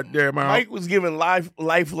my goddamn house. Mike was giving life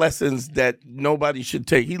lessons that nobody should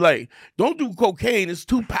take. He like, don't do cocaine. It's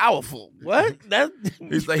too powerful. What?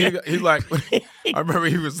 He's like, I remember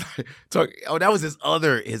he was like talking. Oh, that was his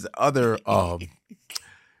other.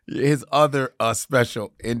 his other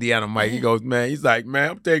special, Indiana Mike, he goes, man, he's like,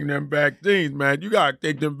 man, I'm taking them vaccines, man. You got to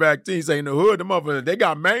take them vaccines. Ain't the hood, them motherfuckers, they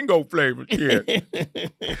got mango flavor shit.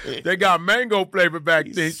 They got mango flavor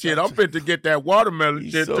vaccine shit. I'm fit to get that watermelon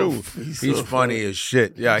shit too. He's funny as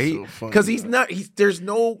shit. Yeah, because there's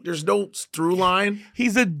no through line.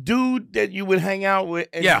 He's a dude that you would hang out with.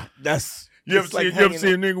 And yeah, that's you ever see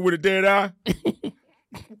a nigga with a dead eye?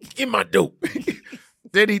 Get my dope.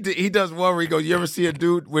 Then he does one where he goes, you ever see a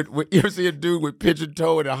dude with pigeon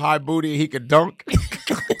toe and a high booty and he could dunk?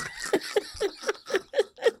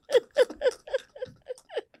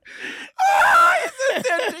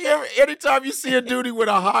 Anytime you see a dude with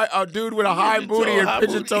a high booty and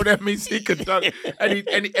pigeon toe, that means he could dunk.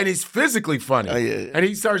 And he's physically funny. And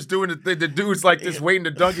he starts doing the thing. The dude's like this waiting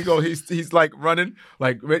to dunk. He's like running,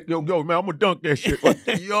 like, yo, man, I'm gonna dunk that shit. Like,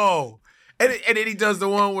 yo. And then he does the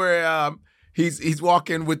one where he's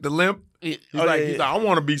walking with the limp. He's like, I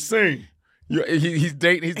want to be seen. She's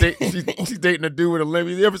dating a dude with a limp.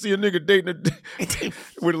 You ever see a nigga dating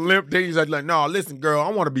with a limp? He's like, no, listen, girl, I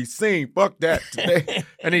want to be seen. Fuck that today.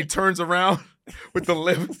 And he turns around with the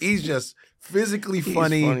limp. He's just physically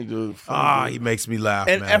funny. Funny dude. Funny dude. He makes me laugh,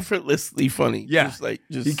 and man. Effortlessly funny. Yeah,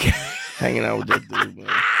 just hanging out with that dude,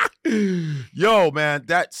 man. Yo, man,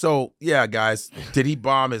 guys, did he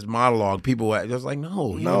bomb his monologue? People were just like,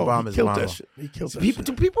 no, he didn't bomb his monologue. That shit. He killed that shit.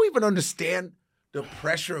 Do people even understand the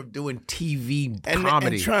pressure of doing TV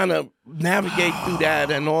comedy and trying to navigate through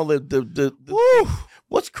that and all the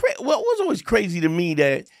what was always crazy to me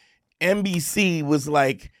that NBC was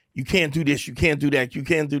like, you can't do this, you can't do that, you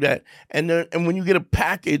can't do that, and when you get a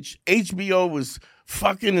package, HBO was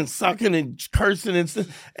fucking and sucking and cursing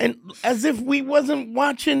and as if we wasn't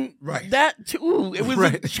watching that too. It was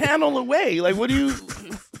a channel away. Like, what do you?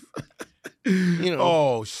 You know,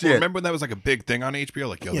 oh shit! Well, remember when that was like a big thing on HBO?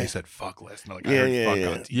 Like, they said fuck last night. Like, I heard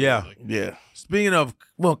fuck on TV. Yeah. Speaking of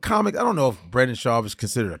comics, I don't know if Brendan Schaub is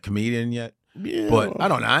considered a comedian yet. Yeah, but I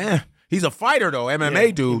don't know. He's a fighter though,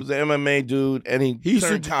 MMA dude. He was an MMA dude, and he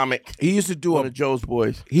turned comic. He used to do one of Joe's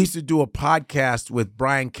boys. He used to do a podcast with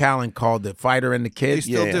Brian Callen called "The Fighter and the Kid." They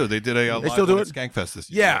still do. They did a live still do at it? Skankfest this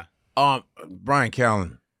year. Yeah. Brian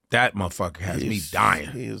Callen. That motherfucker has me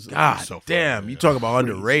dying. God so damn, you talk about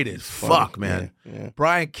underrated. Fuck, man. Yeah.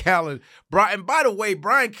 Brian Callen. And by the way,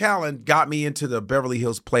 Brian Callen got me into the Beverly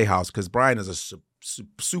Hills Playhouse because Brian is a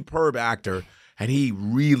superb actor, and he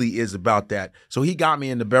really is about that. So he got me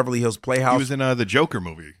into Beverly Hills Playhouse. He was in the Joker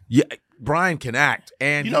movie. Yeah, Brian can act,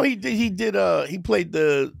 and he played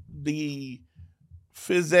the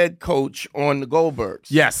phys ed coach on the Goldbergs.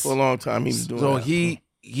 Yes, for a long time he was doing. So that.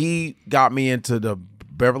 he got me into the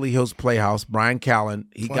Beverly Hills Playhouse. Brian Callen,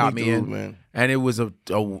 he Funny got me dude, in, man. And it was a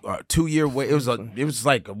 2-year wait. It was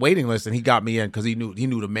like a waiting list, and he got me in because he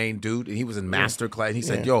knew the main dude, and he was in master class. And he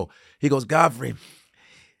said, "Yo," he goes, "Godfrey,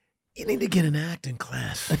 you need to get an acting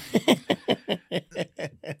class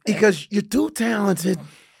because you're too talented.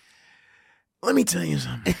 Let me tell you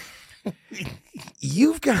something.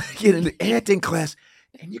 You've got to get an acting class,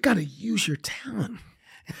 and you got to use your talent."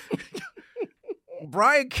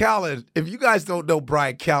 Brian Callen, if you guys don't know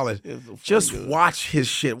Brian Callen, just watch his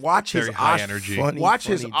shit. Watch his energy. Watch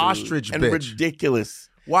his ostrich and bitch. Ridiculous.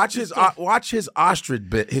 Watch his ostrich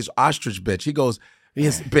bit. His ostrich bitch. He goes,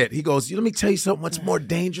 let me tell you something. What's more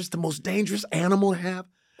dangerous? The most dangerous animal to have?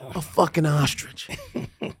 A fucking ostrich.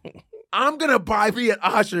 I'm gonna buy me an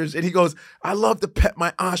ostrich. And he goes, I love to pet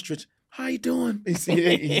my ostrich. How you doing? He's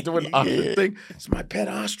doing the ostrich thing. It's my pet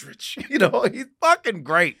ostrich. You know, he's fucking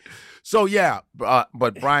great. So yeah,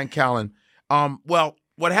 but Brian Callen. Well,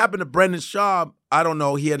 what happened to Brendan Schaub? I don't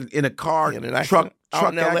know. He had in a car truck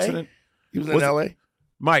accident. He was in L.A.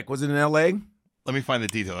 Mike, was it in L.A.? Let me find the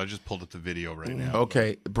detail. I just pulled up the video right now.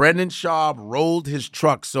 Okay, Brendan Schaub rolled his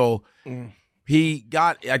truck, so he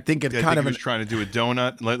got. I think he was trying to do a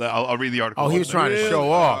donut. I'll read the article. Oh, he was trying to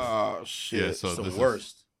show off. Oh shit! Yeah, so it's the this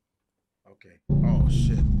worst. Okay. Oh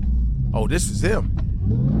shit. Oh, this is him.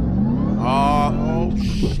 Oh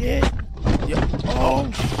shit. Yeah.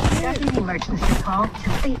 Oh shit. Second emergency call to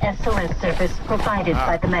the SOS service provided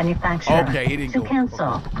by the manufacturer. Okay, he didn't to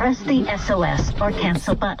cancel, press the SOS or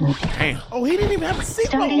cancel button. Damn. Oh, he didn't even have the seatbelt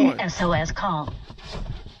Starting on. SOS call.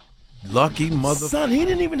 Lucky mother. Son, he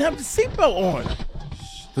didn't even have the seatbelt on.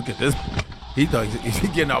 Look at this. He thought he's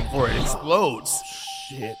getting up for it. Explodes.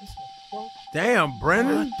 Shit. Damn,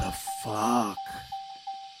 Brendan. What the fuck?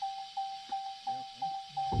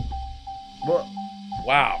 What?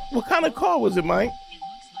 Wow. What kind of car was it, Mike?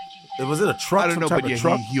 Was it a truck? I don't know, but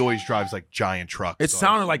truck? he always drives like giant trucks. It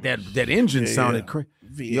sounded like that engine sounded crazy.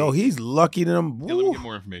 Yo, he's lucky to them. Yeah, let me get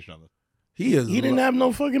more information on this. He didn't have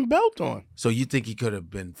no fucking belt on. So you think he could have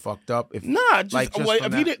been fucked up? If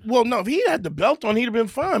if he had the belt on, he'd have been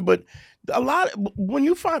fine. But when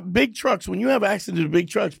you find big trucks, when you have accidents with big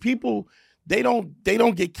trucks, people they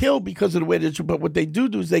don't get killed because of the way that you. But what they do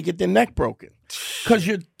is they get their neck broken because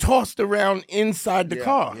you're tossed around inside the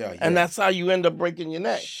car, and that's how you end up breaking your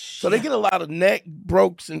neck. So they get a lot of neck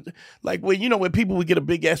brokes and like when people would get a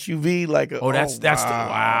big SUV like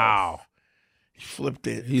wow. He flipped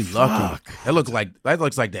it. He's lucky. That looks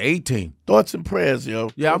like the 18. Thoughts and prayers, yo.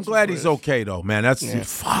 Yeah, I'm glad he's okay though, man.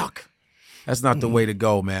 Fuck. That's not the way to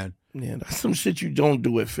go, man. Yeah, that's some shit you don't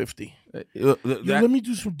do at 50. Let me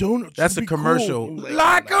do some donuts. That's a commercial. Cool.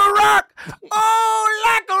 Like a rock. Oh,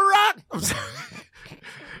 like a rock. I'm sorry.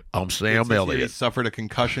 I'm Sam Elliott. He suffered a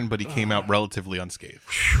concussion, but he came out relatively unscathed.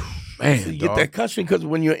 Man, so you get that concussion because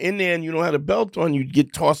when you're in there and you don't have a belt on, you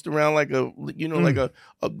get tossed around like the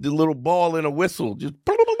little ball in a whistle. Just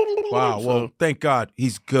wow. Well, thank God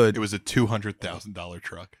he's good. It was a $200,000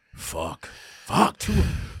 truck. Fuck.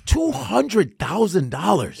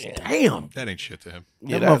 $200,000. Damn. That ain't shit to him.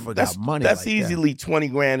 Yeah, that's money. That's easily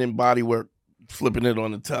 $20,000 in body work. Flipping it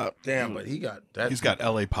on the top. Damn, but he got that. He's got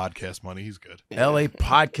LA podcast money. He's good. LA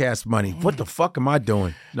podcast money. What the fuck am I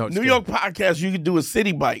doing? No, New York podcast, you could do a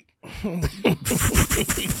city bike.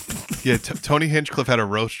 Yeah, Tony Hinchcliffe had a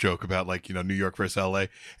roast joke about New York versus LA, and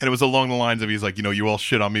it was along the lines of he's like, you all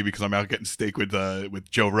shit on me because I'm out getting steak with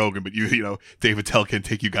Joe Rogan, but Dave Attell can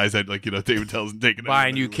take you guys out Dave Attell isn't taking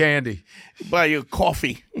buying you candy, buy you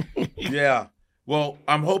coffee. Yeah. Well,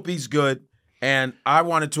 I hope he's good. And I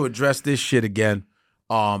wanted to address this shit again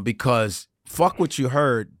because fuck what you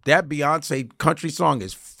heard. That Beyonce country song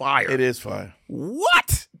is fire. It is fire.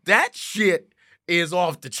 What? That shit is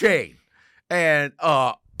off the chain. And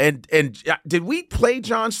did we play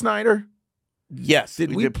John Snyder? Yes.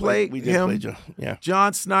 Did we play him? We did play John. Yeah.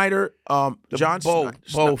 John Snyder. Bo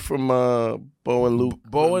from Bo and Luke.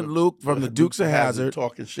 Bo and Luke from the Dukes of Hazzard.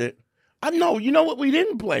 Talking shit. I know. You know what? We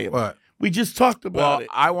didn't play him. What? We just talked about it.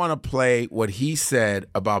 I want to play what he said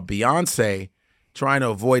about Beyonce trying to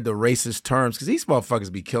avoid the racist terms because these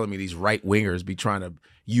motherfuckers be killing me. These right wingers be trying to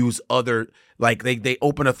use other they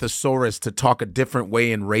open a thesaurus to talk a different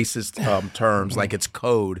way in racist terms like it's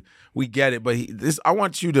code. We get it, but I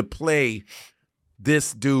want you to play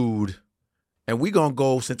this dude, and we gonna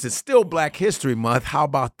go since it's still Black History Month. How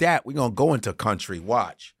about that? We gonna go into country.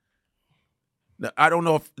 Watch. I don't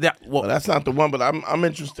know if that. Well, that's not the one, but I'm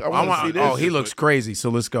interested. I want to see this. Oh, he looks crazy. So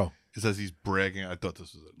let's go. It says he's bragging. I thought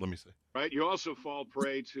this was it. Let me see. Right. You also fall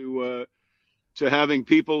prey to having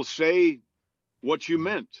people say what you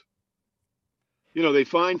meant. They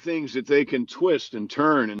find things that they can twist and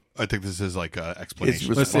turn. And I think this is like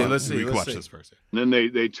explanation. Let's see. Watch this first. And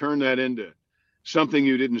then they turn that into something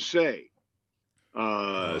you didn't say.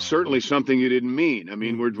 Certainly something you didn't mean. I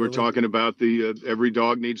mean, we're talking about the every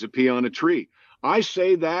dog needs a pee on a tree. I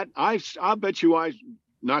say that. I'll bet you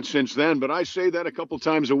not since then, but I say that a couple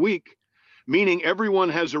times a week, meaning everyone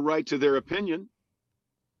has a right to their opinion.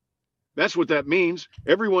 That's what that means.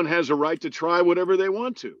 Everyone has a right to try whatever they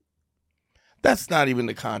want to. That's not even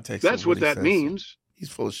the context. That's what that means. He's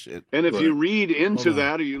full of shit. And if you read into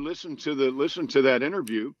that or you listen to that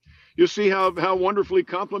interview, you'll see how wonderfully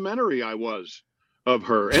complimentary I was of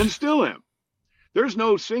her and still am. There's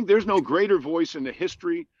no greater voice in the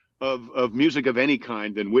history of music of any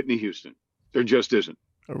kind than Whitney Houston. There just isn't,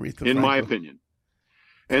 my opinion.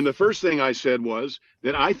 And the first thing I said was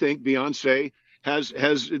that I think Beyonce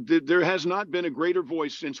there has not been a greater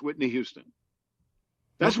voice since Whitney Houston.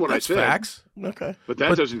 That's what I said. Facts. Okay. But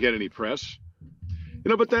that doesn't get any press.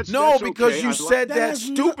 But that's because okay. you said that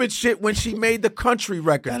stupid shit when she made the country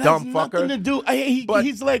record, that dumb has fucker. Nothing to do.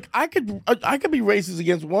 He's like, I could be racist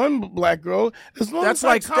against one black girl as long as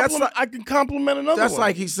I can compliment another. That's one.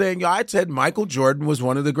 like he's saying, I said Michael Jordan was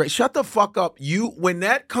one of the great. Shut the fuck up. When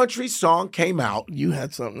that country song came out, you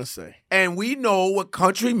had something to say, and we know what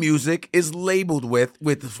country music is labeled with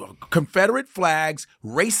Confederate flags,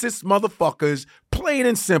 racist motherfuckers, plain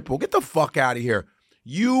and simple. Get the fuck out of here.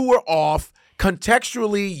 You were off.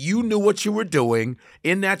 Contextually, you knew what you were doing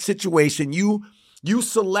in that situation. You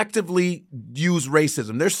selectively use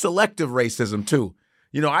racism. There's selective racism too.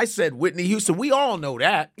 I said Whitney Houston. We all know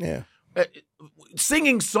that. Yeah.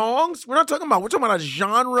 Singing songs. We're talking about a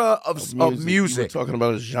genre of music. We're talking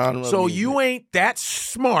about a genre. So of music. You ain't that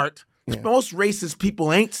smart. Yeah. Most racist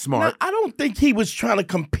people ain't smart. Now, I don't think he was trying to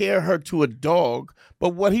compare her to a dog, but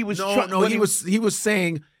what he was he was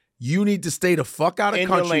saying. You need to stay the fuck out of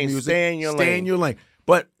country music. Stay in your lane.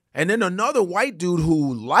 And then another white dude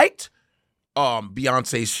who liked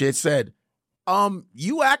Beyonce's shit said,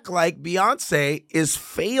 You act like Beyonce is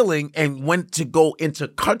failing and went to go into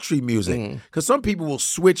country music. Because some people will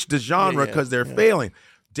switch the genre because they're failing.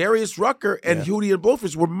 Darius Rucker and Hootie and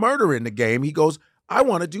Blowfish were murdering the game. He goes, I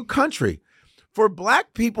want to do country. For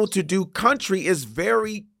black people to do country is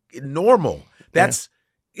very normal.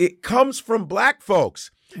 It comes from black folks.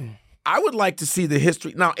 I would like to see the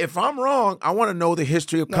history. Now, if I'm wrong, I want to know the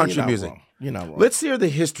history of country music. You're not wrong. Let's hear the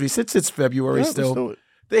history, since it's February still. Let's do it.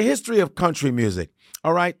 The history of country music.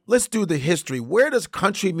 All right, let's do the history. Where does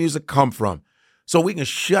country music come from? So we can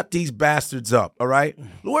shut these bastards up, all right?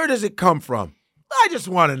 Where does it come from? I just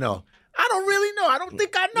want to know. I don't really know. I don't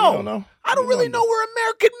think I know. You don't know? I don't really know where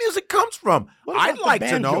American music comes from. I'd like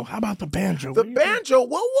to know. How about the banjo? The banjo?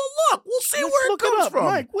 Well, look. We'll see where it comes from.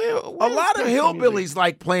 Mike, a lot of hillbillies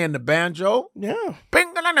like playing the banjo. Yeah.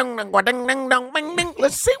 Let's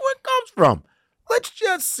see where it comes from. Let's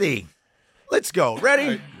just see. Let's go.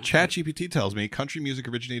 Ready? ChatGPT tells me country music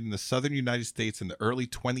originated in the southern United States in the early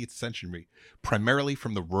 20th century, primarily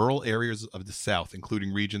from the rural areas of the South,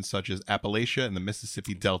 including regions such as Appalachia and the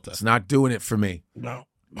Mississippi Delta. It's not doing it for me. No.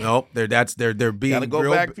 Nope. They're being Gotta go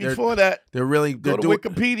real, back before that. They're really Go to doing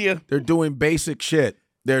Wikipedia. They're doing basic shit.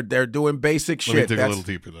 They're doing basic Let me shit. dig a little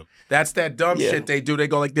deeper though. That's that dumb shit they do. They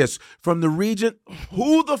go like this. From the region,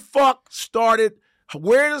 who the fuck started?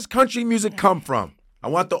 Where does country music come from? I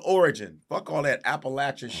want the origin. Fuck all that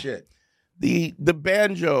Appalachian shit. The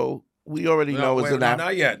banjo, we already know is an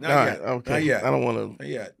not yet. Not yet. Okay. Not yet. I don't want to. Not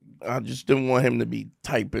yet. I just didn't want him to be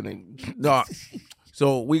typing it. No.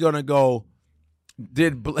 So we're gonna go.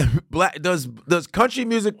 Does country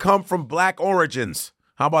music come from black origins?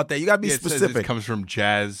 How about that? You gotta be specific. It comes from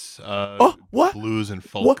jazz, what? blues, and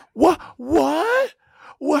folk. What?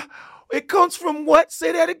 It comes from what?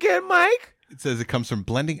 Say that again, Mike. It says it comes from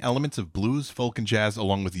blending elements of blues, folk, and jazz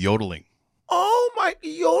along with yodeling. Oh, my,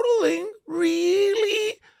 yodeling?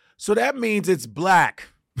 Really? So that means it's black.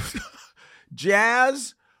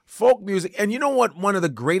 Jazz, folk music. And you know what? One of the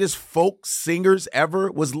greatest folk singers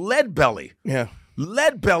ever was Leadbelly. Yeah.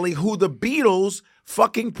 Leadbelly, who the Beatles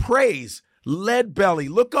fucking praise. Leadbelly.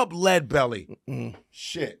 Look up Leadbelly.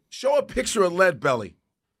 Shit. Show a picture of Leadbelly.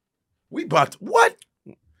 What?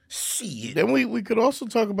 Shit. Then we could also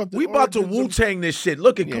talk about We about to Wu-Tang this shit.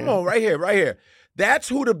 Look, come on, right here. That's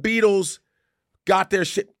who the Beatles got their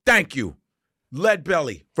shit. Thank you.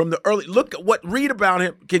 Leadbelly from the early. Read about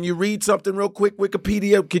him. Can you read something real quick?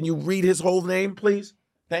 Wikipedia. Can you read his whole name, please?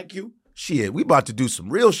 Thank you. Shit, we about to do some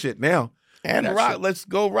real shit now. And rock. Let's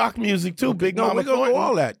go rock music too. Big Mama we're gonna do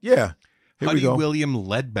all that. Yeah. Buddy William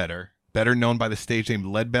Ledbetter, better known by the stage name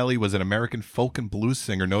Leadbelly, was an American folk and blues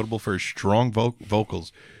singer notable for his strong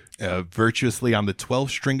vocals. Virtuously on the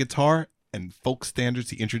 12-string guitar and folk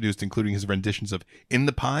standards he introduced, including his renditions of In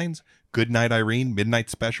the Pines, Goodnight Irene,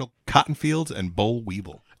 Midnight Special, Cotton Fields, and Boll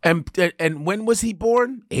Weevil. And when was he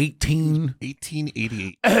born?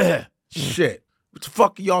 1888. Shit. What the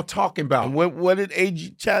fuck are y'all talking about? And what did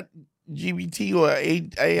ChatGPT or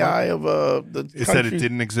AI of the country? It said it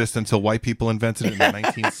didn't exist until white people invented it in the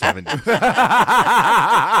 1970s.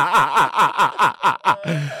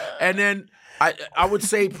 And then I would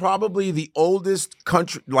say probably the oldest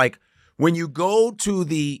country, like when you go to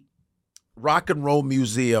the Rock and Roll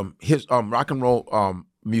Museum,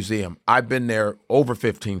 Museum, I've been there over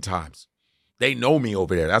 15 times. They know me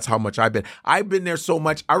over there. That's how much I've been. I've been there so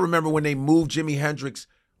much. I remember when they moved Jimi Hendrix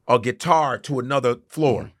guitar to another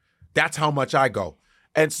floor. That's how much I go.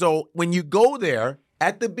 And so when you go there,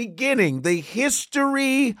 at the beginning, the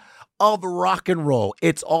history of rock and roll,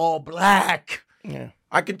 it's all black. Yeah.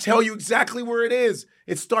 I can tell you exactly where it is.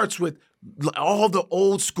 It starts with all the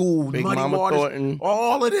old school, Big Muddy Mama Waters, Thornton.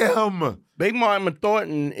 all of them. Big Mama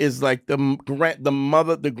Thornton is like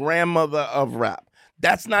the grandmother of rap.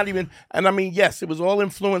 That's not even, and I mean, yes, it was all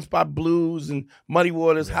influenced by blues and Muddy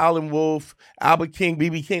Waters, Howlin' Wolf, Albert King,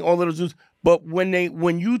 B.B. King, all of those dudes. But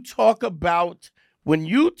when you talk about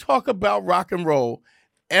rock and roll,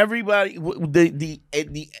 everybody,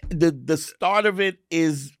 the start of it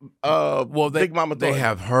is Big Mama Thornton. They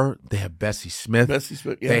have her. They have Bessie Smith.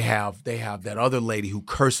 Yeah. They have that other lady who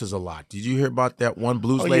curses a lot. Did you hear about that one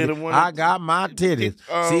blues lady? I got my titties.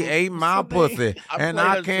 She ate my pussy, and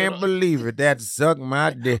I can't believe it. That sucked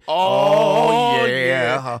my dick. Oh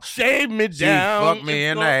yeah, shave me down. She fucked me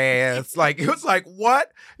in the ass. Like it was like what?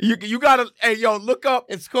 You gotta. Hey yo, look up.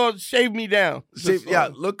 It's called Shave Me Down.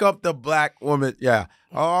 Look up the black woman. Yeah.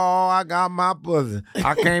 Oh, I got my pussy.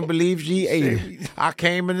 I can't believe she ate it. I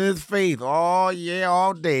came in his face. Oh, yeah,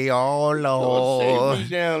 all day. Oh, Lord. Shave me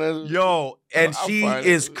down. Yo, and she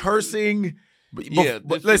is cursing.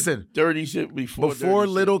 But listen. Dirty shit before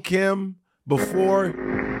Little Kim, before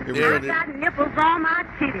There I got nipples on my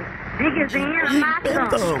titties, big as the end of my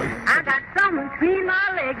thumb. I got something between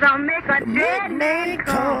my legs that'll make a dead man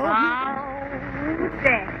come. Oh,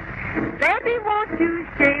 Daddy. Baby, won't you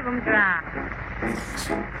shave them dry?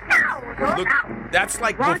 Look, that's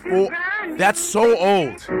like before. That's so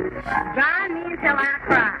old. Dry me until I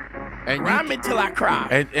cry. And Cry me till I cry.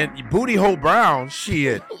 And Booty Hole Brown,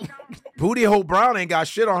 shit. Booty Hole Brown ain't got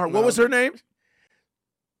shit on her. What was her name?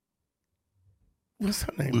 What's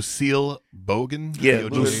her name? Lucille Bogan? Yeah,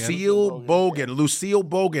 Lucille Bogan. Lucille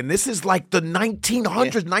Bogan. This is like the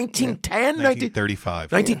 1900s, 1910,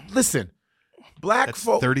 1935. Listen, black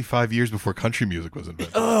folk. 35 years before country music was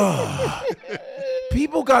invented.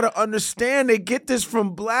 People got to understand they get this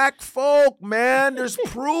from black folk, man. There's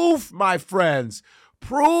proof, my friends.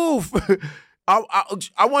 Proof.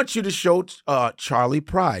 I want you to show Charlie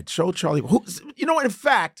Pride. Show Charlie. You know what? In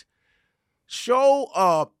fact,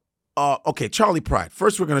 show okay, Charlie Pride.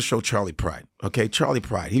 First, we're going to show Charlie Pride. Okay, Charlie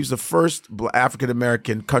Pride. He was the first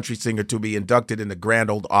African-American country singer to be inducted in the Grand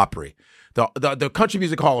Ole Opry, the Country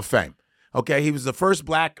Music Hall of Fame. Okay, he was the first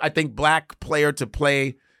black player to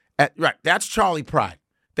play at, right, that's Charlie Pride.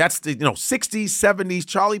 That's the 60s, 70s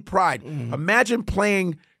Charlie Pride. Imagine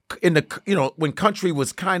playing in the when country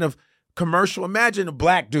was kind of commercial. Imagine a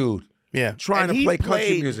black dude trying to play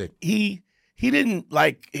country music. He didn't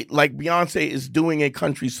like Beyonce is doing a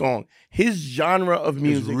country song. His genre of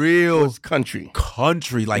music was country.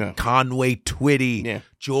 Country, like Conway Twitty,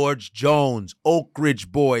 George Jones, Oak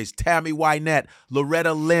Ridge Boys, Tammy Wynette,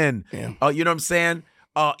 Loretta Lynn, you know what I'm saying?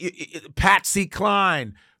 Patsy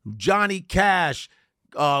Cline, Johnny Cash,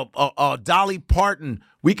 Dolly Parton.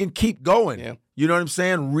 We can keep going. Yeah. You know what I'm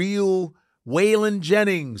saying? Real Waylon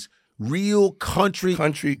Jennings, real country.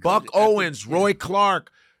 Buck Owens, Roy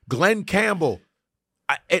Clark, Glenn Campbell.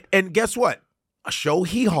 And guess what? A show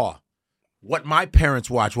Hee Haw. What my parents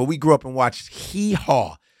watched, what we grew up and watched, Hee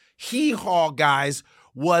Haw. Hee Haw, guys,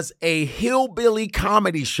 was a hillbilly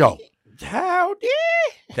comedy show. Howdy.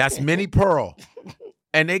 That's Minnie Pearl.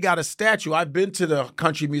 And they got a statue. I've been to the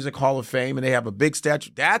Country Music Hall of Fame, and they have a big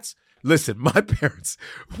statue. Listen, my parents,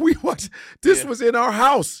 we watched, this was in our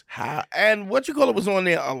house. And what you call it was on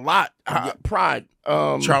there a lot. Pride.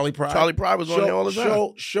 Charlie Pride. Charlie Pride was on there all the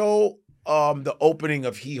time. Show the opening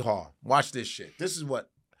of Hee Haw. Watch this shit. This is what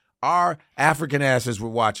our African asses were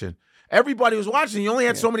watching. Everybody was watching. You only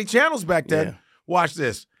had so many channels back then. Yeah. Watch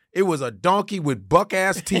this. It was a donkey with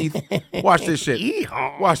buck-ass teeth. Watch this shit.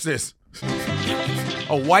 Hee-haw. Watch this.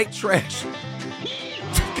 A white trash.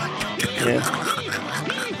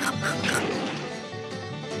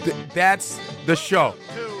 That's the show.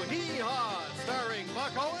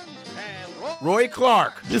 Roy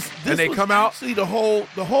Clark. And they come out. See, the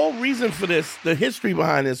whole reason for this, the history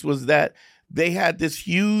behind this was that they had this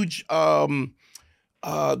huge.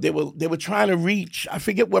 They were trying to reach. I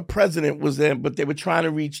forget what president was there, but they were trying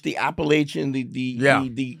to reach the Appalachian,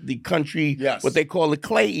 the country, what they call the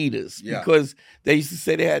clay eaters, because they used to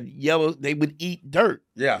say they had yellow. They would eat dirt.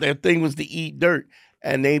 Yeah, their thing was to eat dirt,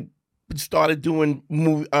 and they started doing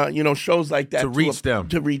shows like that to reach them,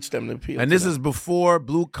 to appeal. And this is before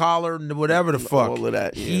Blue Collar, whatever the fuck. All of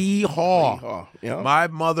that. Hee Haw. Yeah. My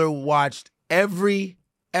mother watched every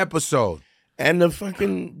episode. And the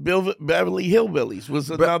fucking Beverly Hillbillies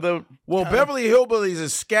was another. Well, Beverly Hillbillies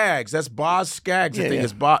is Skaggs. That's Boz Skaggs. I think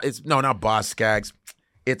it's not Boz Skaggs.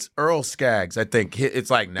 It's Earl Skaggs. I think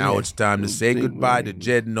it's like now it's time to say goodbye to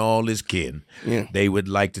Jed and all his kin. Yeah. They would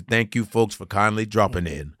like to thank you folks for kindly dropping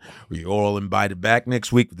in. We're all invited back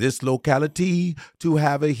next week to this locality to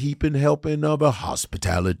have a heaping helping of a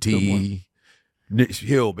hospitality.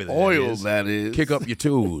 Hillbilly. Oil, that is. Kick up your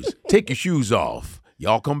tools. Take your shoes off.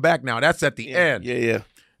 Y'all come back now. That's at the end. Yeah.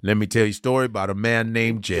 Let me tell you a story about a man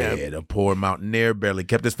named Jed, a poor mountaineer, barely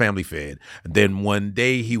kept his family fed. And then one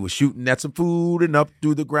day he was shooting at some food, and up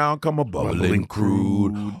through the ground come a bubbling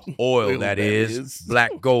crude oil, that is black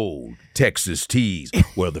gold, Texas teas.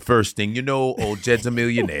 Well, the first thing you know, old Jed's a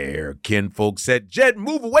millionaire. Kinfolk said, Jed,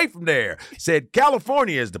 move away from there. Said,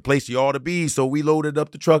 California is the place you ought to be. So we loaded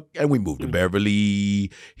up the truck, and we moved to Beverly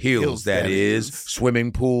Hills, that is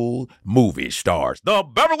swimming pool, movie stars. The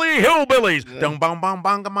Beverly Hillbillies. Dum bum bum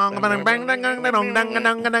bum.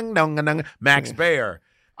 Max Baer,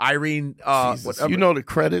 Irene, you know the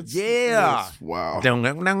credits? Yeah. Yes. Wow. That's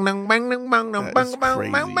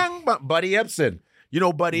crazy. Buddy Ebsen. You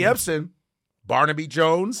know Buddy Ebsen, Barnaby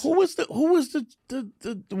Jones. Who was the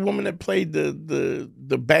woman that played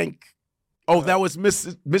the bank? Oh, that was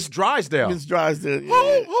Miss Drysdale. Miss Drysdale. Yeah.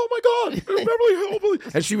 Oh my God. Beverly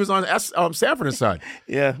Hillbillies. And she was on Sanford and Son.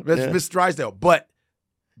 Yeah. Miss Drysdale. But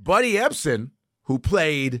Buddy Ebsen, who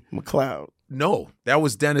played McLeod. No, that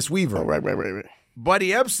was Dennis Weaver. Oh, right. Buddy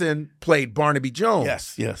Ebsen played Barnaby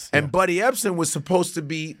Jones. Yes. And Buddy Ebsen was supposed to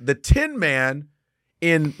be the Tin Man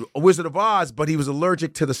in Wizard of Oz, but he was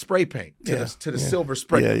allergic to the spray paint, to the silver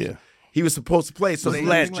spray. Yeah. He was supposed to play, so they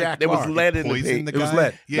used Jack There was Lark. lead in the paint. It was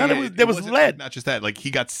lead. Yeah, there was lead. Not just that, like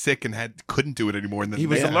he got sick and couldn't do it anymore. And then He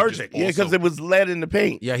was allergic. Yeah, because there was lead in the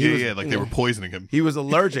paint. Yeah, they were poisoning him. He was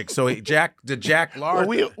allergic, so Jack Lark.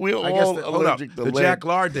 Well, we're all allergic to lead. Jack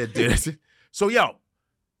Lark did it. So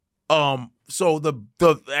so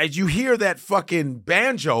the as you hear that fucking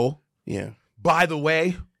banjo. Yeah. By the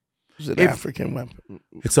way, it's an African weapon.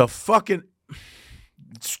 It's a fucking.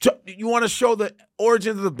 You want to show the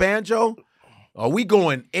origins of the banjo? Are we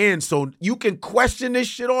going in? So you can question this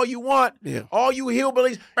shit all you want. Yeah. All you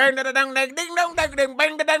hillbillies.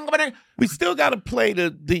 We still got to play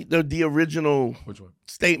the original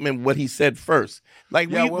statement, what he said first. Like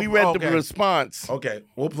we read the response. Okay,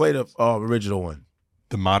 we'll play the original one.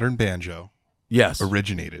 The modern banjo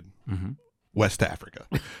originated West Africa.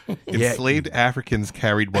 Enslaved Africans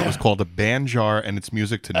carried what was called a banjar and its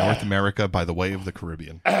music to North America by the way of the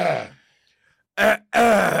Caribbean.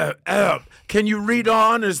 Can you read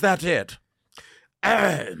on? Is that it?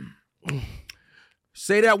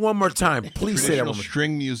 Say that one more time. Please say that one more time.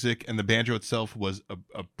 String music and the banjo itself was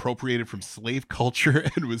appropriated from slave culture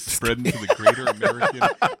and was spread into the greater American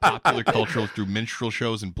popular culture through minstrel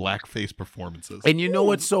shows and blackface performances. And you know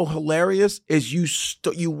what's so hilarious is you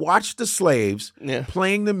watch the slaves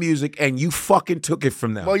playing the music and you fucking took it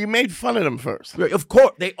from them. Well, you made fun of them first. Of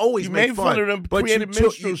course, they always made fun of them. But created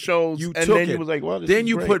minstrel shows, and then you was like, "Well, this then is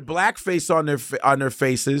you great." put blackface on their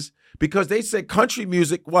faces because they said country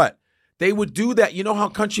music. What? They would do that. You know how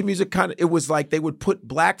country music it was like they would put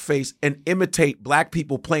blackface and imitate black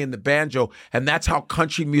people playing the banjo, and that's how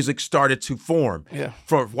country music started to form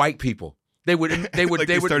for white people. They would like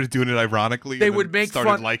they started doing it ironically. They and would make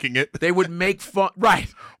started fun, liking it. They would make fun, right?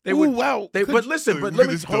 They would. Wow. But listen. But let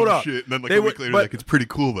me hold up. Shit. And then like a week later, like it's pretty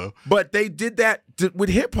cool though. But they did that with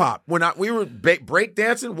hip hop. When we were break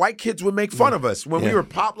dancing, white kids would make fun of us when we were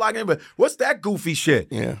pop locking. But what's that goofy shit?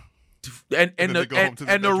 Yeah. And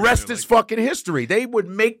the rest is fucking history. They would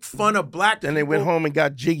make fun of black. Then they went home and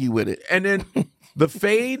got jiggy with it. And then the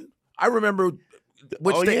fade, I remember,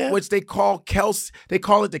 which they call Kelsey. They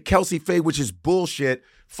call it the Kelsey fade, which is bullshit.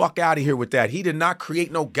 Fuck out of here with that. He did not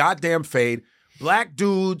create no goddamn fade. Black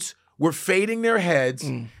dudes were fading their heads,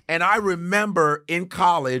 and I remember in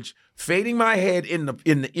college fading my head in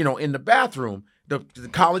the bathroom, the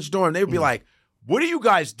college dorm. They would be like, "What are you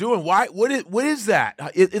guys doing? Why? What is that?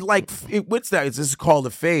 What's that? This is called a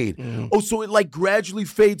fade. Oh, so it like gradually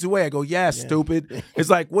fades away." I go, "Yeah, stupid." It's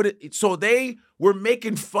like so they were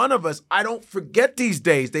making fun of us. I don't forget these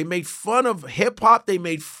days. They made fun of hip hop. They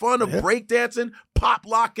made fun of breakdancing, pop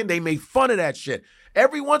locking. They made fun of that shit.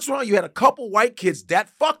 Every once in a while, you had a couple white kids that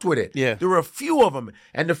fucked with it. Yeah, there were a few of them,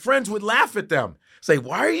 and the friends would laugh at them. Say,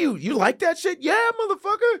 why are you like that shit? Yeah,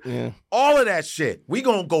 motherfucker. Yeah. All of that shit. We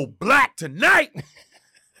gonna go black tonight.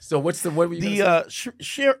 So what were you gonna say?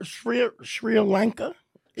 Sri Lanka?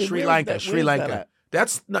 Sri Lanka.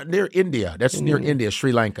 That's not near India. That's near India,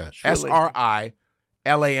 Sri Lanka. SRILANKA.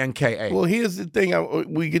 Well, here's the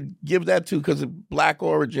thing. We could give that to because of black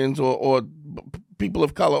origins or people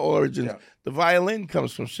of color origins. Yeah. The violin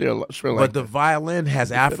comes from Sri Lanka. But the violin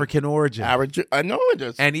has African origin. I know it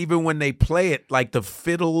does. And even when they play it, like the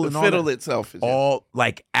fiddle and all fiddle that, itself is all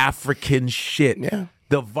like African shit. Yeah.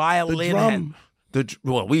 The violin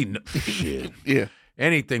shit. Yeah.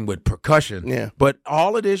 Anything with percussion. Yeah. But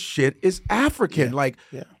all of this shit is African.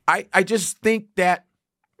 I just think that,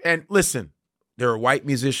 and listen, there are white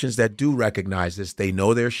musicians that do recognize this. They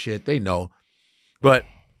know their shit. They know. But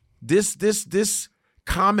this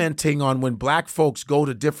commenting on when black folks go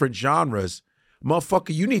to different genres,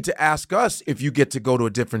 motherfucker, you need to ask us if you get to go to a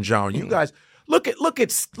different genre. You guys, look at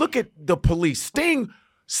the Police. Sting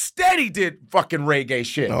steady did fucking reggae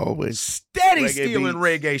shit. Always. Steady stealing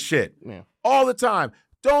reggae shit. Yeah. All the time.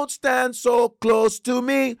 Don't stand so close to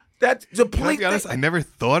me. That's the Police. To be honest, I never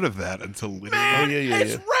thought of that until literally. Man,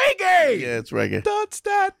 it's reggae. Yeah, it's reggae. Don't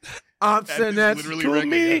stand. I'm saying that's literally to reggae,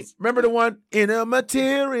 me. yes. Remember the one in a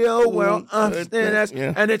material world?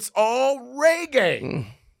 And it's all reggae.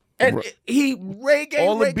 And he reggae.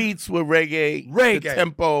 All the beats were reggae. The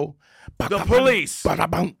tempo. The Police.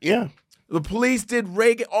 Yeah. The Police did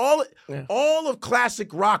reggae. All of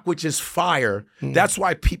classic rock, which is fire. That's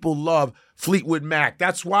why people love Fleetwood Mac.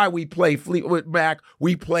 That's why we play Fleetwood Mac.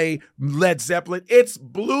 We play Led Zeppelin. It's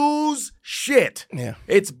blues shit. Yeah.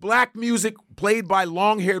 It's black music played by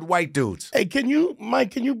long-haired white dudes. Hey,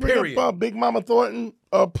 Mike, can you bring up Big Mama Thornton?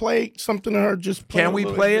 Play something to her. Just play can we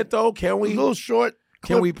play it though? Can we? A little short.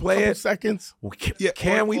 Can we play it? Seconds.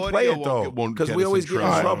 Can we play it though? Because we always get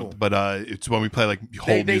in trouble. But it's when we play like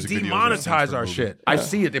whole music they demonetize our shit. I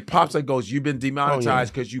see it. It pops and goes. You've been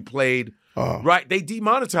demonetized because you played. Right? They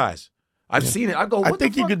demonetize. I've seen it. I go. I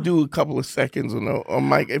think you could do a couple of seconds on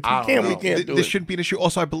Mike. If you can't, we can't do it. This shouldn't be an issue.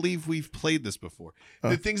 Also, I believe we've played this before.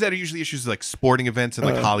 The things that are usually issues like sporting events and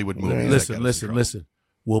like Hollywood movies. Listen.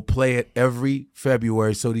 We'll play it every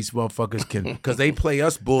February so these motherfuckers can, because they play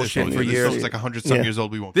us bullshit for years. It's like 100-something years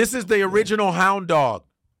old. We won't. This is the original Hound Dog.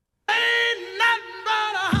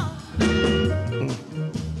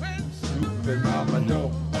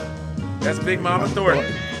 That's Big Mama Thornton.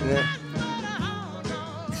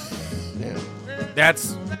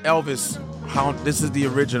 That's Elvis Hound. This is the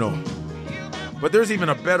original. But there's even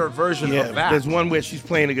a better version of that. There's one where she's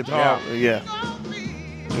playing the guitar. Yeah.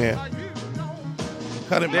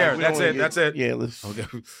 Cut it there. That's it. Yeah, let's. Okay.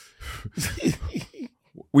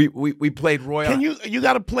 we played Roy. Can you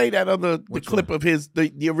got to play that the clip of his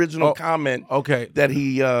the original comment? Okay. That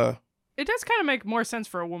he. It does kind of make more sense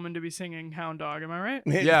for a woman to be singing "Hound Dog." Am I right?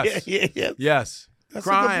 Yes. Yes. That's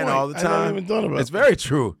crying all the time. I never even thought about. It's very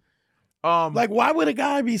true. Like, why would a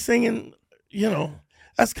guy be singing?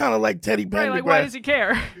 That's kind of like Teddy Pendergrass. Right, like, why does he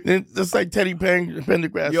care? It's like Teddy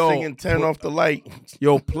Pendergrass singing "Turn Off the Light."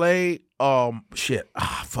 Yo, play shit.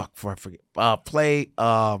 Fuck, I forget. Play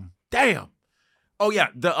damn. Oh yeah,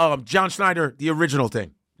 the John Schneider, the original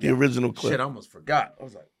thing. The original clip. Shit, I almost forgot. I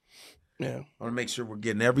was like, yeah. I want to make sure we're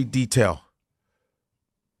getting every detail.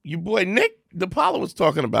 Your boy Nick DiPaolo was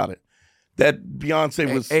talking about it. That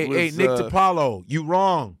Beyonce was. Hey, Nick DiPaolo, you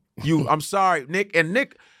wrong. I'm sorry, Nick. And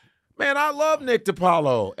Nick, man, I love Nick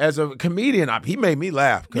DiPaolo as a comedian. He made me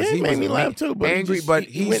laugh because he made me laugh too. But angry,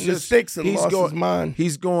 he went in the sticks and lost his mind.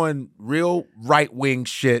 He's going real right wing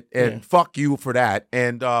shit, and fuck you for that.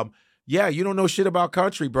 And yeah, you don't know shit about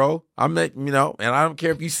country, bro. And I don't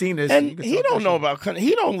care if you've seen this. And he don't know about country.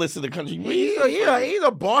 He don't listen to country music. He's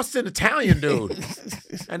a Boston Italian dude.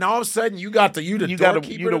 And all of a sudden, you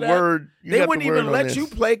the word. They wouldn't even let you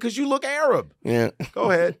play because you look Arab. Yeah.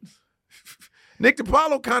 Go ahead. Nick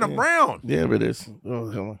DiPaolo kind of brown. Yeah, it is.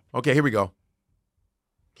 Oh, okay, here we go.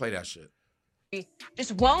 Play that shit.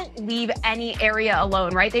 Just won't leave any area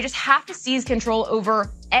alone, right? They just have to seize control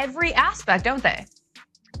over every aspect, don't they?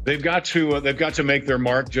 They've got to make their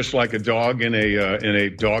mark, just like a dog in a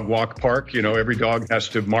dog walk park. Every dog has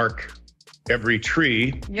to mark every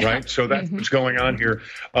tree, right? So that's what's going on here.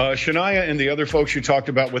 Shania and the other folks you talked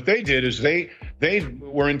about, what they did is they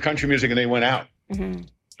were in country music and they went out.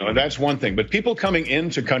 That's one thing. But people coming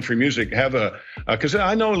into country music have because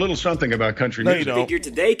I know a little something about country music. I figure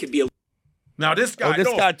today could be a. Now this guy,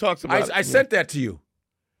 guy talks about. I sent that to you.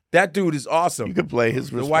 That dude is awesome. You could play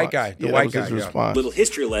his response. The white guy. The white guy. Response. Little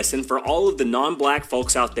history lesson for all of the non-black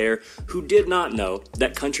folks out there who did not know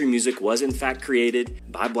that country music was in fact created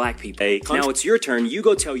by black people. Now it's your turn. You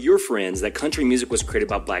go tell your friends that country music was created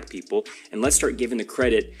by black people, and let's start giving the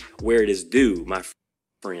credit where it is due, my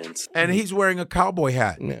friends. And he's wearing a cowboy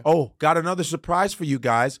hat. Yeah. Oh, got another surprise for you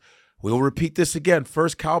guys. We'll repeat this again.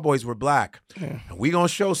 First, cowboys were black. And we're going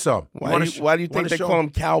to show some. Why do you think they call them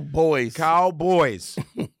cowboys? Cowboys.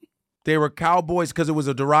 They were cowboys because it was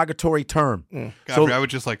a derogatory term. Godfrey, I would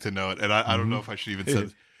just like to note, and I don't know if I should even say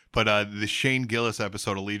this, but the Shane Gillis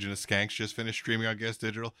episode of Legion of Skanks just finished streaming on Gas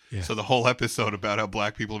Digital. Yeah. So the whole episode about how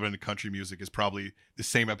black people have been into country music is probably the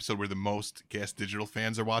same episode where the most Gas Digital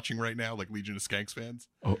fans are watching right now, like Legion of Skanks fans.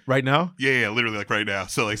 Oh, right now? Yeah, literally like right now.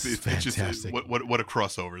 So like it's just what a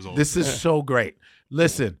crossover is all. This is so great.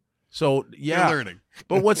 Listen, so yeah. You're learning.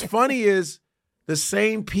 But what's funny is the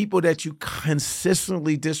same people that you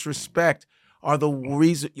consistently disrespect are the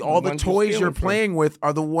reason. All the toys you're playing with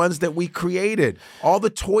are the ones that we created. All the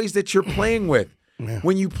toys that you're playing with.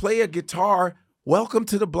 When you play a guitar, welcome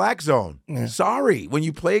to the black zone. Sorry. When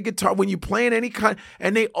you play a guitar, when you play in any kind,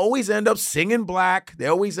 and they always end up singing black. They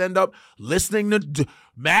always end up listening to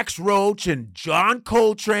Max Roach and John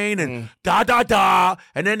Coltrane and da-da-da.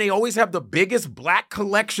 And then they always have the biggest black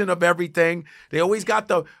collection of everything. They always got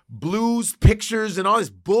the blues pictures and all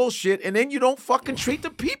this bullshit. And then you don't fucking treat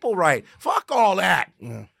the people right. Fuck all that.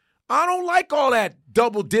 I don't like all that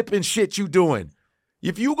double dipping shit you doing.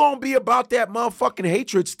 If you gonna be about that motherfucking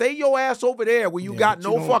hatred, stay your ass over there where you got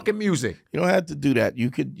no fucking music. You don't have to do that.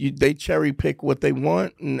 They cherry pick what they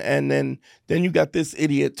want, and then you got this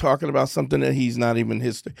idiot talking about something that he's not even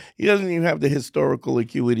he doesn't even have the historical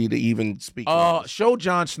acuity to even speak. Show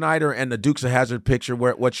John Schneider and the Dukes of Hazzard picture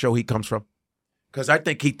what show he comes from. Because I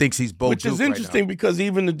think he thinks he's Bo Which Duke is interesting because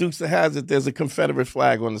even the Dukes of Hazzard, there's a Confederate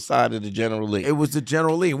flag on the side of the General Lee. It was the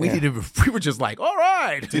General Lee, and we were just like, all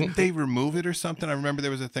right. Didn't they remove it or something? I remember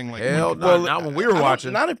there was a thing like hell no, not when we were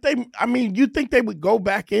watching. Not if they. I mean, you think they would go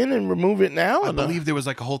back in and remove it now? I believe there was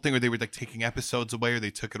like a whole thing where they were like taking episodes away, or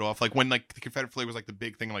they took it off. Like when like the Confederate flag was like the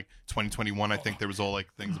big thing, like 2021. I think there was all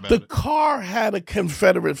like things about the it. The car had a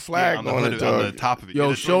Confederate flag on the top of it. Yo,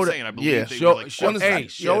 yeah, show that. I believe show like, show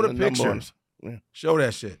the pictures. Yeah. Show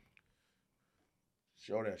that shit.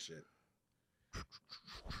 Show that shit.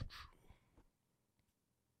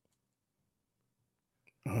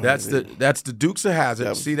 That's the Dukes of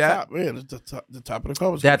Hazzard. See that? The top of the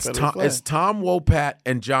cover. It's Tom Wopat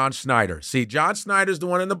and John Snyder. See, John Snyder's the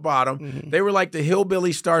one in the bottom. Mm-hmm. They were like the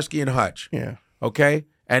hillbilly Starsky and Hutch. Yeah. Okay?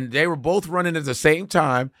 And they were both running at the same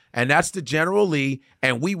time, and that's the General Lee,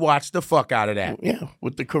 and we watched the fuck out of that. Yeah,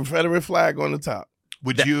 with the Confederate flag on the top.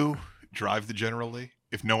 Would you drive the General Lee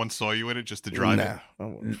if no one saw you in it just to drive it?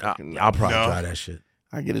 I'll probably drive that shit.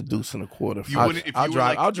 I get a deuce and a quarter. You wouldn't, if I'll you drive.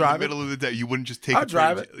 were like I'll drive in the middle of the day. You wouldn't just take I'll it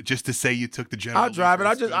drive it just to say you took the General. I'll drive it.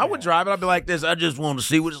 I would drive it. I'd be like this. I just want to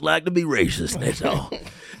see what it's like to be racist. That's all.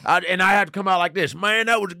 And I had to come out like this. Man,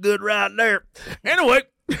 that was a good ride there. Anyway,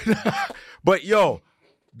 but yo,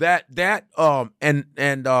 that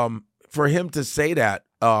for him to say that,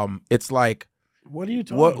 it's like, what are you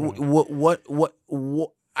talking about? What?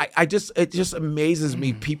 It just amazes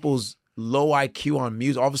me people's low IQ on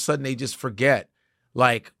music. All of a sudden they just forget,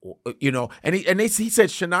 like, you know. And he said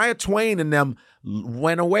Shania Twain and them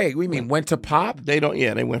went away. We mean went to pop. They don't.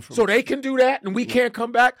 Yeah, they went from. So they can do that, and we can't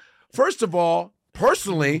come back. First of all,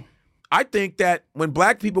 personally, I think that when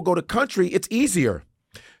black people go to country, it's easier.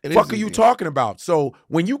 Fuck are you talking about? So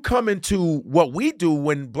when you come into what we do,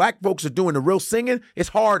 when black folks are doing the real singing, it's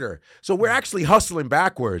harder. So we're actually hustling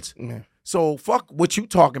backwards. Yeah. So fuck what you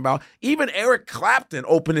talking about. Even Eric Clapton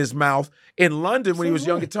opened his mouth in London when he was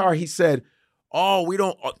young guitar. He said, "Oh, we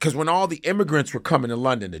don't," because when all the immigrants were coming to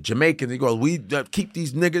London, the Jamaicans, he goes, "We keep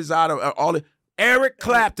these niggas out of all the." Eric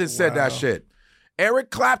Clapton said that shit.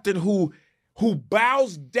 Eric Clapton, who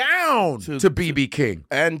bows down to B.B. King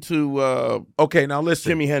and to okay, now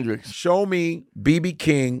listen, Jimi Hendrix. Show me B.B.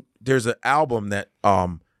 King. There's an album that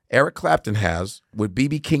Eric Clapton has with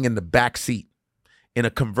B.B. King in the back seat. In a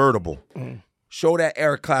convertible. Show that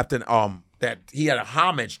Eric Clapton, that he had a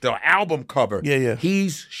homage, the album cover. Yeah.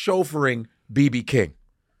 He's chauffeuring B.B. King.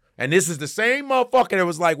 And this is the same motherfucker that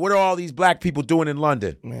was like, what are all these black people doing in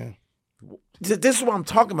London? Man. This is what I'm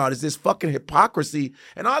talking about, is this fucking hypocrisy.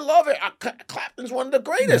 And I love it. Clapton's one of the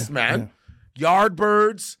greatest, man. Yeah.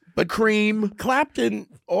 Yardbirds, but Cream. Clapton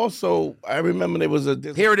also, I remember there was a...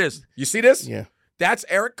 Here it is. You see this? Yeah. That's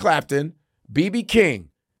Eric Clapton, B.B. King.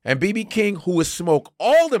 And B.B. King, who would smoke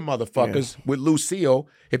all the motherfuckers with Lucille,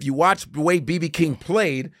 if you watch the way B.B. King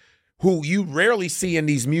played, who you rarely see in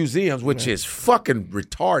these museums, which is fucking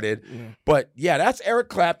retarded. Yeah. But yeah, that's Eric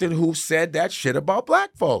Clapton who said that shit about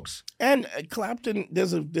black folks. And Clapton,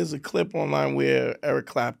 there's a clip online where Eric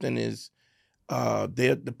Clapton is,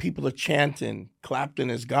 the people are chanting, Clapton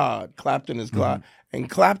is God, Clapton is God. Mm-hmm. And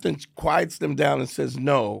Clapton quiets them down and says,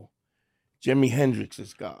 no. Jimi Hendrix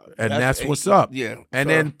is God. And that's what's up. Yeah. And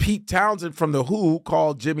then Pete Townsend from The Who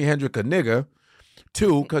called Jimi Hendrix a nigga,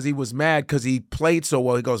 too, because he was mad because he played so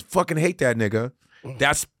well. He goes, fucking hate that nigga.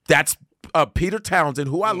 That's Peter Townsend,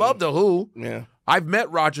 who I love The Who. Yeah. I've met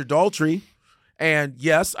Roger Daltrey. And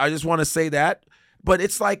yes, I just want to say that. But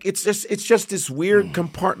it's like, it's just this weird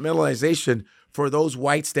compartmentalization for those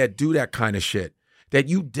whites that do that kind of shit. That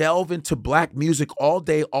you delve into black music all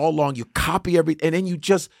day, all long. You copy everything, and then you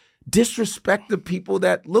just disrespect the people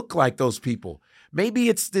that look like those people. Maybe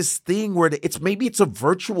it's this thing where maybe it's a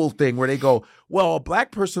virtual thing where they go, well, a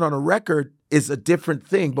black person on a record is a different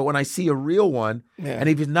thing, but when I see a real one, and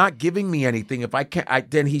if he's not giving me anything, if I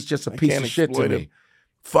can't, then he's just a piece of shit to me.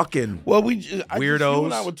 Fucking weirdos. You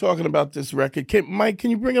and I were talking about this record. Mike,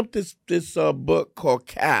 can you bring up this book called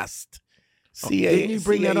Cast? Didn't you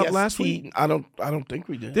bring that up last week? I don't think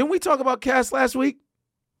we did. Didn't we talk about Cast last week?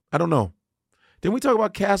 I don't know. Didn't we talk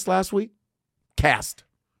about Cast last week? Cast.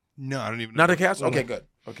 No, I don't even know. Not a Cast? Okay, good.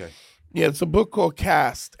 Okay. Yeah, it's a book called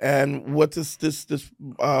Cast. And what this yes,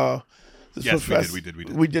 professor...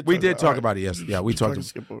 We did talk about it, yes. Yeah, we talked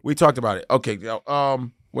about it. Okay.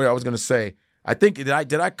 What I was gonna say. I think did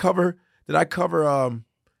I cover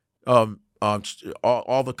all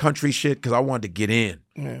the country shit? Because I wanted to get in.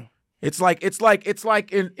 Yeah. It's like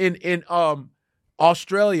in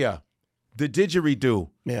Australia, the didgeridoo.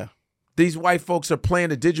 Yeah. These white folks are playing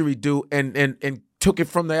the didgeridoo and took it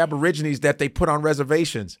from the Aborigines that they put on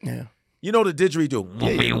reservations. Yeah. You know the didgeridoo.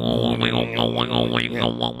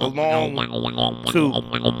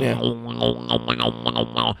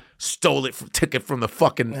 Stole it, took it from the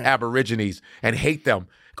fucking Aborigines and hate them.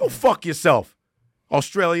 Go fuck yourself,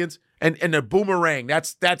 Australians. And the boomerang,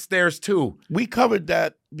 that's theirs too. We covered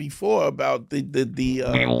that before about the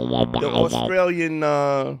Australian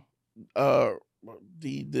the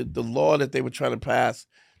law that they were trying to pass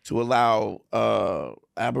to allow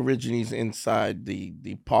Aborigines inside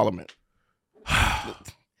the parliament.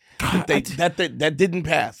 That didn't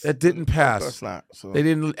pass. That didn't pass. That's not. So. They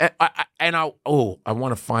didn't. I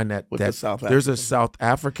want to find that. There's a South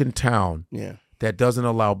African town that doesn't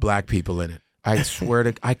allow black people in it. I swear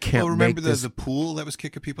to I can't. Remember make the pool that was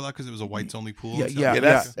kicking people out because it was a whites only pool.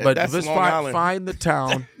 Yeah. But let's find the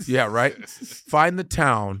town. Yeah, right. Find the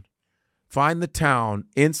town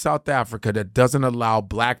in South Africa that doesn't allow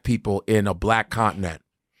black people in a black continent.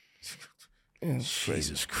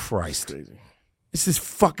 Jesus Christ. This is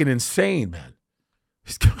fucking insane, man.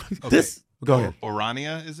 Go ahead.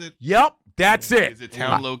 Orania, is it? Yep, that's it. It's a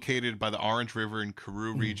town located by the Orange River in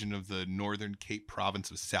Karoo region of the Northern Cape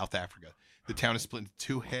province of South Africa. The town is split into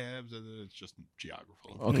two halves. It's just geography.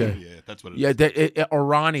 Okay. Yeah, that's what it is.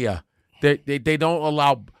 Orania. They don't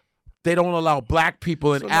allow black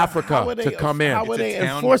people in Africa to come in. How are they it's a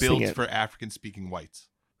town enforcing built it? for African-speaking whites.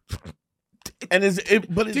 And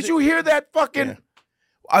did you hear that fucking? Yeah.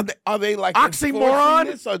 Are they like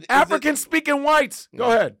oxymoron? African-speaking whites.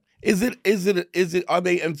 Go ahead. Is it? Are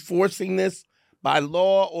they enforcing this by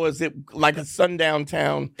law, or is it like a sundown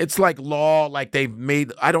town? It's like law, like they've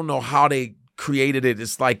made. I don't know how they created it.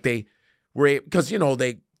 It's like they were because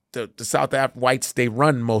the South African whites, they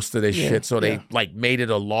run most of this shit, so they like made it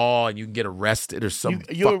a law, and you can get arrested or some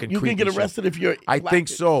fucking. You can get arrested if you're. I think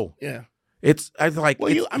so. Yeah. I like.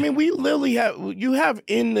 Well, we literally have. You have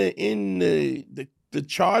in the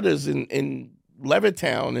charters in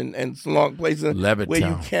Levittown and some long places where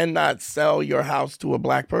you cannot sell your house to a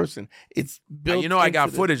black person. It's built. I got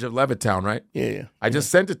footage of Levittown, right? Yeah. I just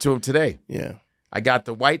sent it to him today. Yeah. I got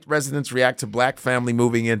the white residents react to black family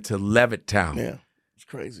moving into Levittown. Yeah. It's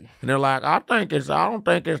crazy. And they're like, I don't think it's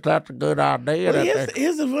that's a good idea. Well,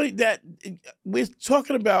 here's the way that we're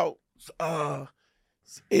talking about.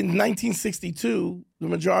 In 1962, the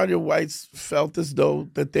majority of whites felt as though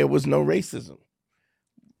that there was no racism.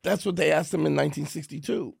 That's what they asked them in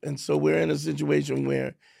 1962. And so we're in a situation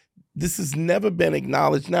where this has never been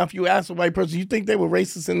acknowledged. Now, if you ask a white person, you think they were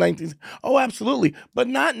racist in 1960? Oh, absolutely. But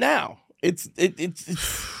not now. It's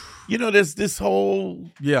there's this whole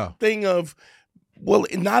thing of, well,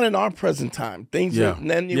 not in our present time. And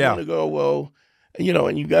then you want to go, well, and you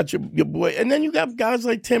got your boy. And then you got guys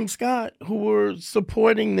like Tim Scott who were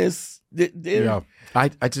supporting this. I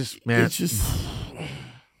just, man. It's just...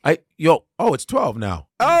 it's 12 now.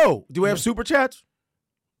 Oh, do we have super chats?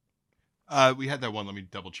 We had that one. Let me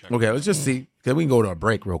double check. Okay, let's just see. Okay, we can go to a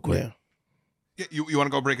break real quick. Yeah, you want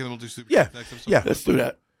to go break and then we'll do super chats? Yeah, let's do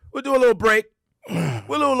that. We'll do a little break.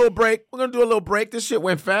 We'll do a little break. We're going to do a little break. This shit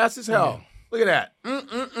went fast as hell. Look at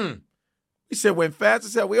that. We said went fast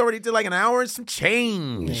as hell. We already did like an hour and some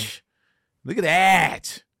change. Look at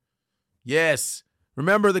that. Yes.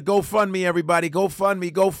 Remember the GoFundMe, everybody.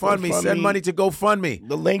 GoFundMe. Send money to GoFundMe.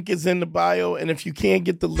 The link is in the bio, and if you can't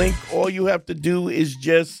get the link, all you have to do is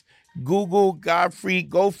just Google GoFundMe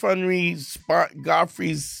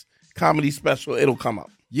Godfrey's comedy special. It'll come up.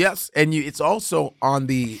 Yes, and it's also on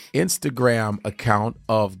the Instagram account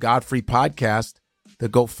of Godfrey Podcast. The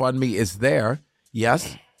GoFundMe is there.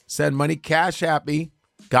 Yes, send money, cash at me.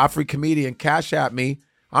 Godfrey Comedian, cash at me.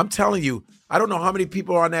 I'm telling you, I don't know how many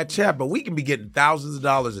people are on that chat, but we can be getting thousands of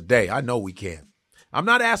dollars a day. I know we can. I'm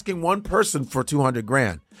not asking one person for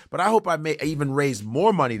 $200,000, but I hope I may even raise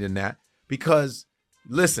more money than that because,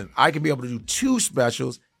 listen, I can be able to do 2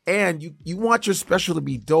 specials, and you want your special to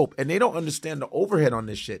be dope, and they don't understand the overhead on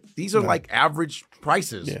this shit. These are like average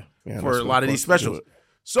prices for a lot of these specials.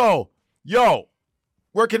 So,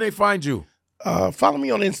 where can they find you? Follow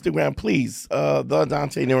me on Instagram, please. The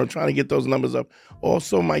Dante Nero. I'm trying to get those numbers up.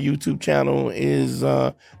 Also, my YouTube channel is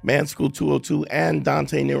Man School 202 and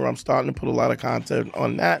Dante Nero. I'm starting to put a lot of content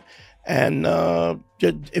on that. And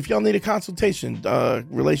if y'all need a consultation,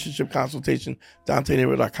 relationship consultation,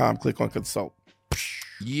 DanteNero.com. Click on consult.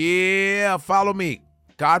 Yeah, follow me.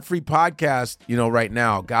 Godfrey Podcast, right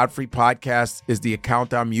now, Godfrey Podcast is the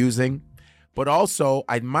account I'm using. But also,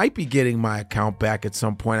 I might be getting my account back at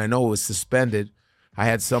some point. I know it was suspended. I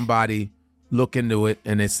had somebody look into it,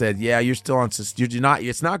 and they said, yeah, you're still on,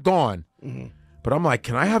 it's not gone. Mm-hmm. But I'm like,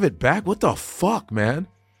 can I have it back? What the fuck, man?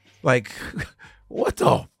 Like, what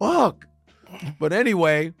the fuck? But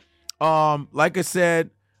anyway, like I said,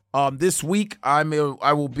 This week, I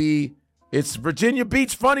will be. It's Virginia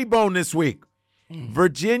Beach Funny Bone this week.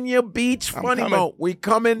 Virginia Beach Funny Bone. We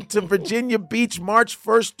coming to Virginia Beach March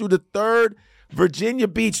 1st through the 3rd. Virginia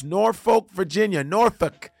Beach, Norfolk, Virginia.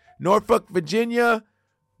 Norfolk, Virginia.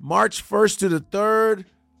 March 1st to the 3rd.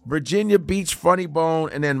 Virginia Beach Funny Bone.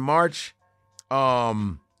 And then March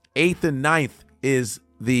 8th and 9th is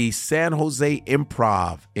the San Jose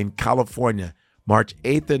Improv in California. March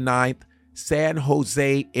 8th and 9th, San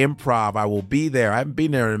Jose Improv. I will be there. I haven't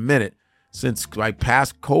been there in a minute since like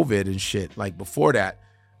past COVID and shit, like before that.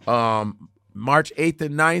 March 8th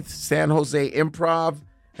and 9th, San Jose Improv.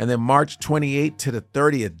 And then March 28th to the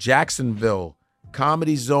 30th, Jacksonville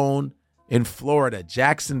Comedy Zone in Florida.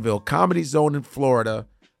 Jacksonville Comedy Zone in Florida.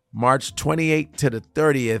 March 28th to the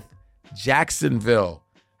 30th, Jacksonville.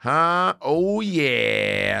 Huh? Oh,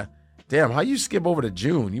 yeah. Damn, how you skip over to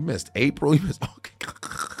June? You missed April. You missed. Okay.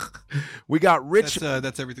 We got Rich.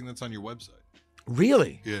 That's everything that's on your website.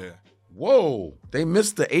 Really? Yeah. Whoa. They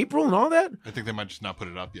missed the April and all that? I think they might just not put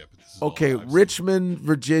it up yet. But this is okay, Richmond,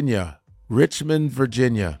 Virginia.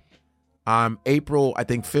 April, I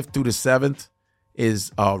think 5th through the 7th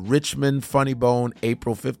is Richmond Funny Bone.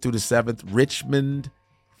 April 5th through the 7th. Richmond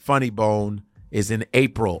Funny Bone is in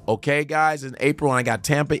April. Okay, guys, in April. And I got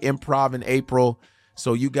Tampa Improv in April.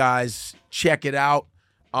 So you guys check it out.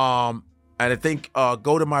 And I think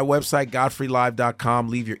go to my website, godfreylive.com.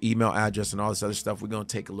 Leave your email address and all this other stuff. We're going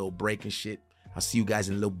to take a little break and shit. I'll see you guys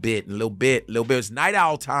in a little bit. It's night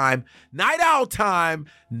owl time. Night owl time.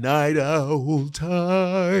 Now you with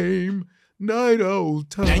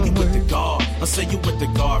the guard. I say you with the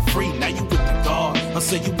guard free. Now you with the guard. I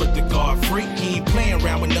say you with the guard free. He ain't playing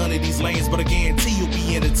around with none of these lanes, but I guarantee you'll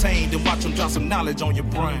be entertained and watch him drop some knowledge on your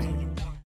brain.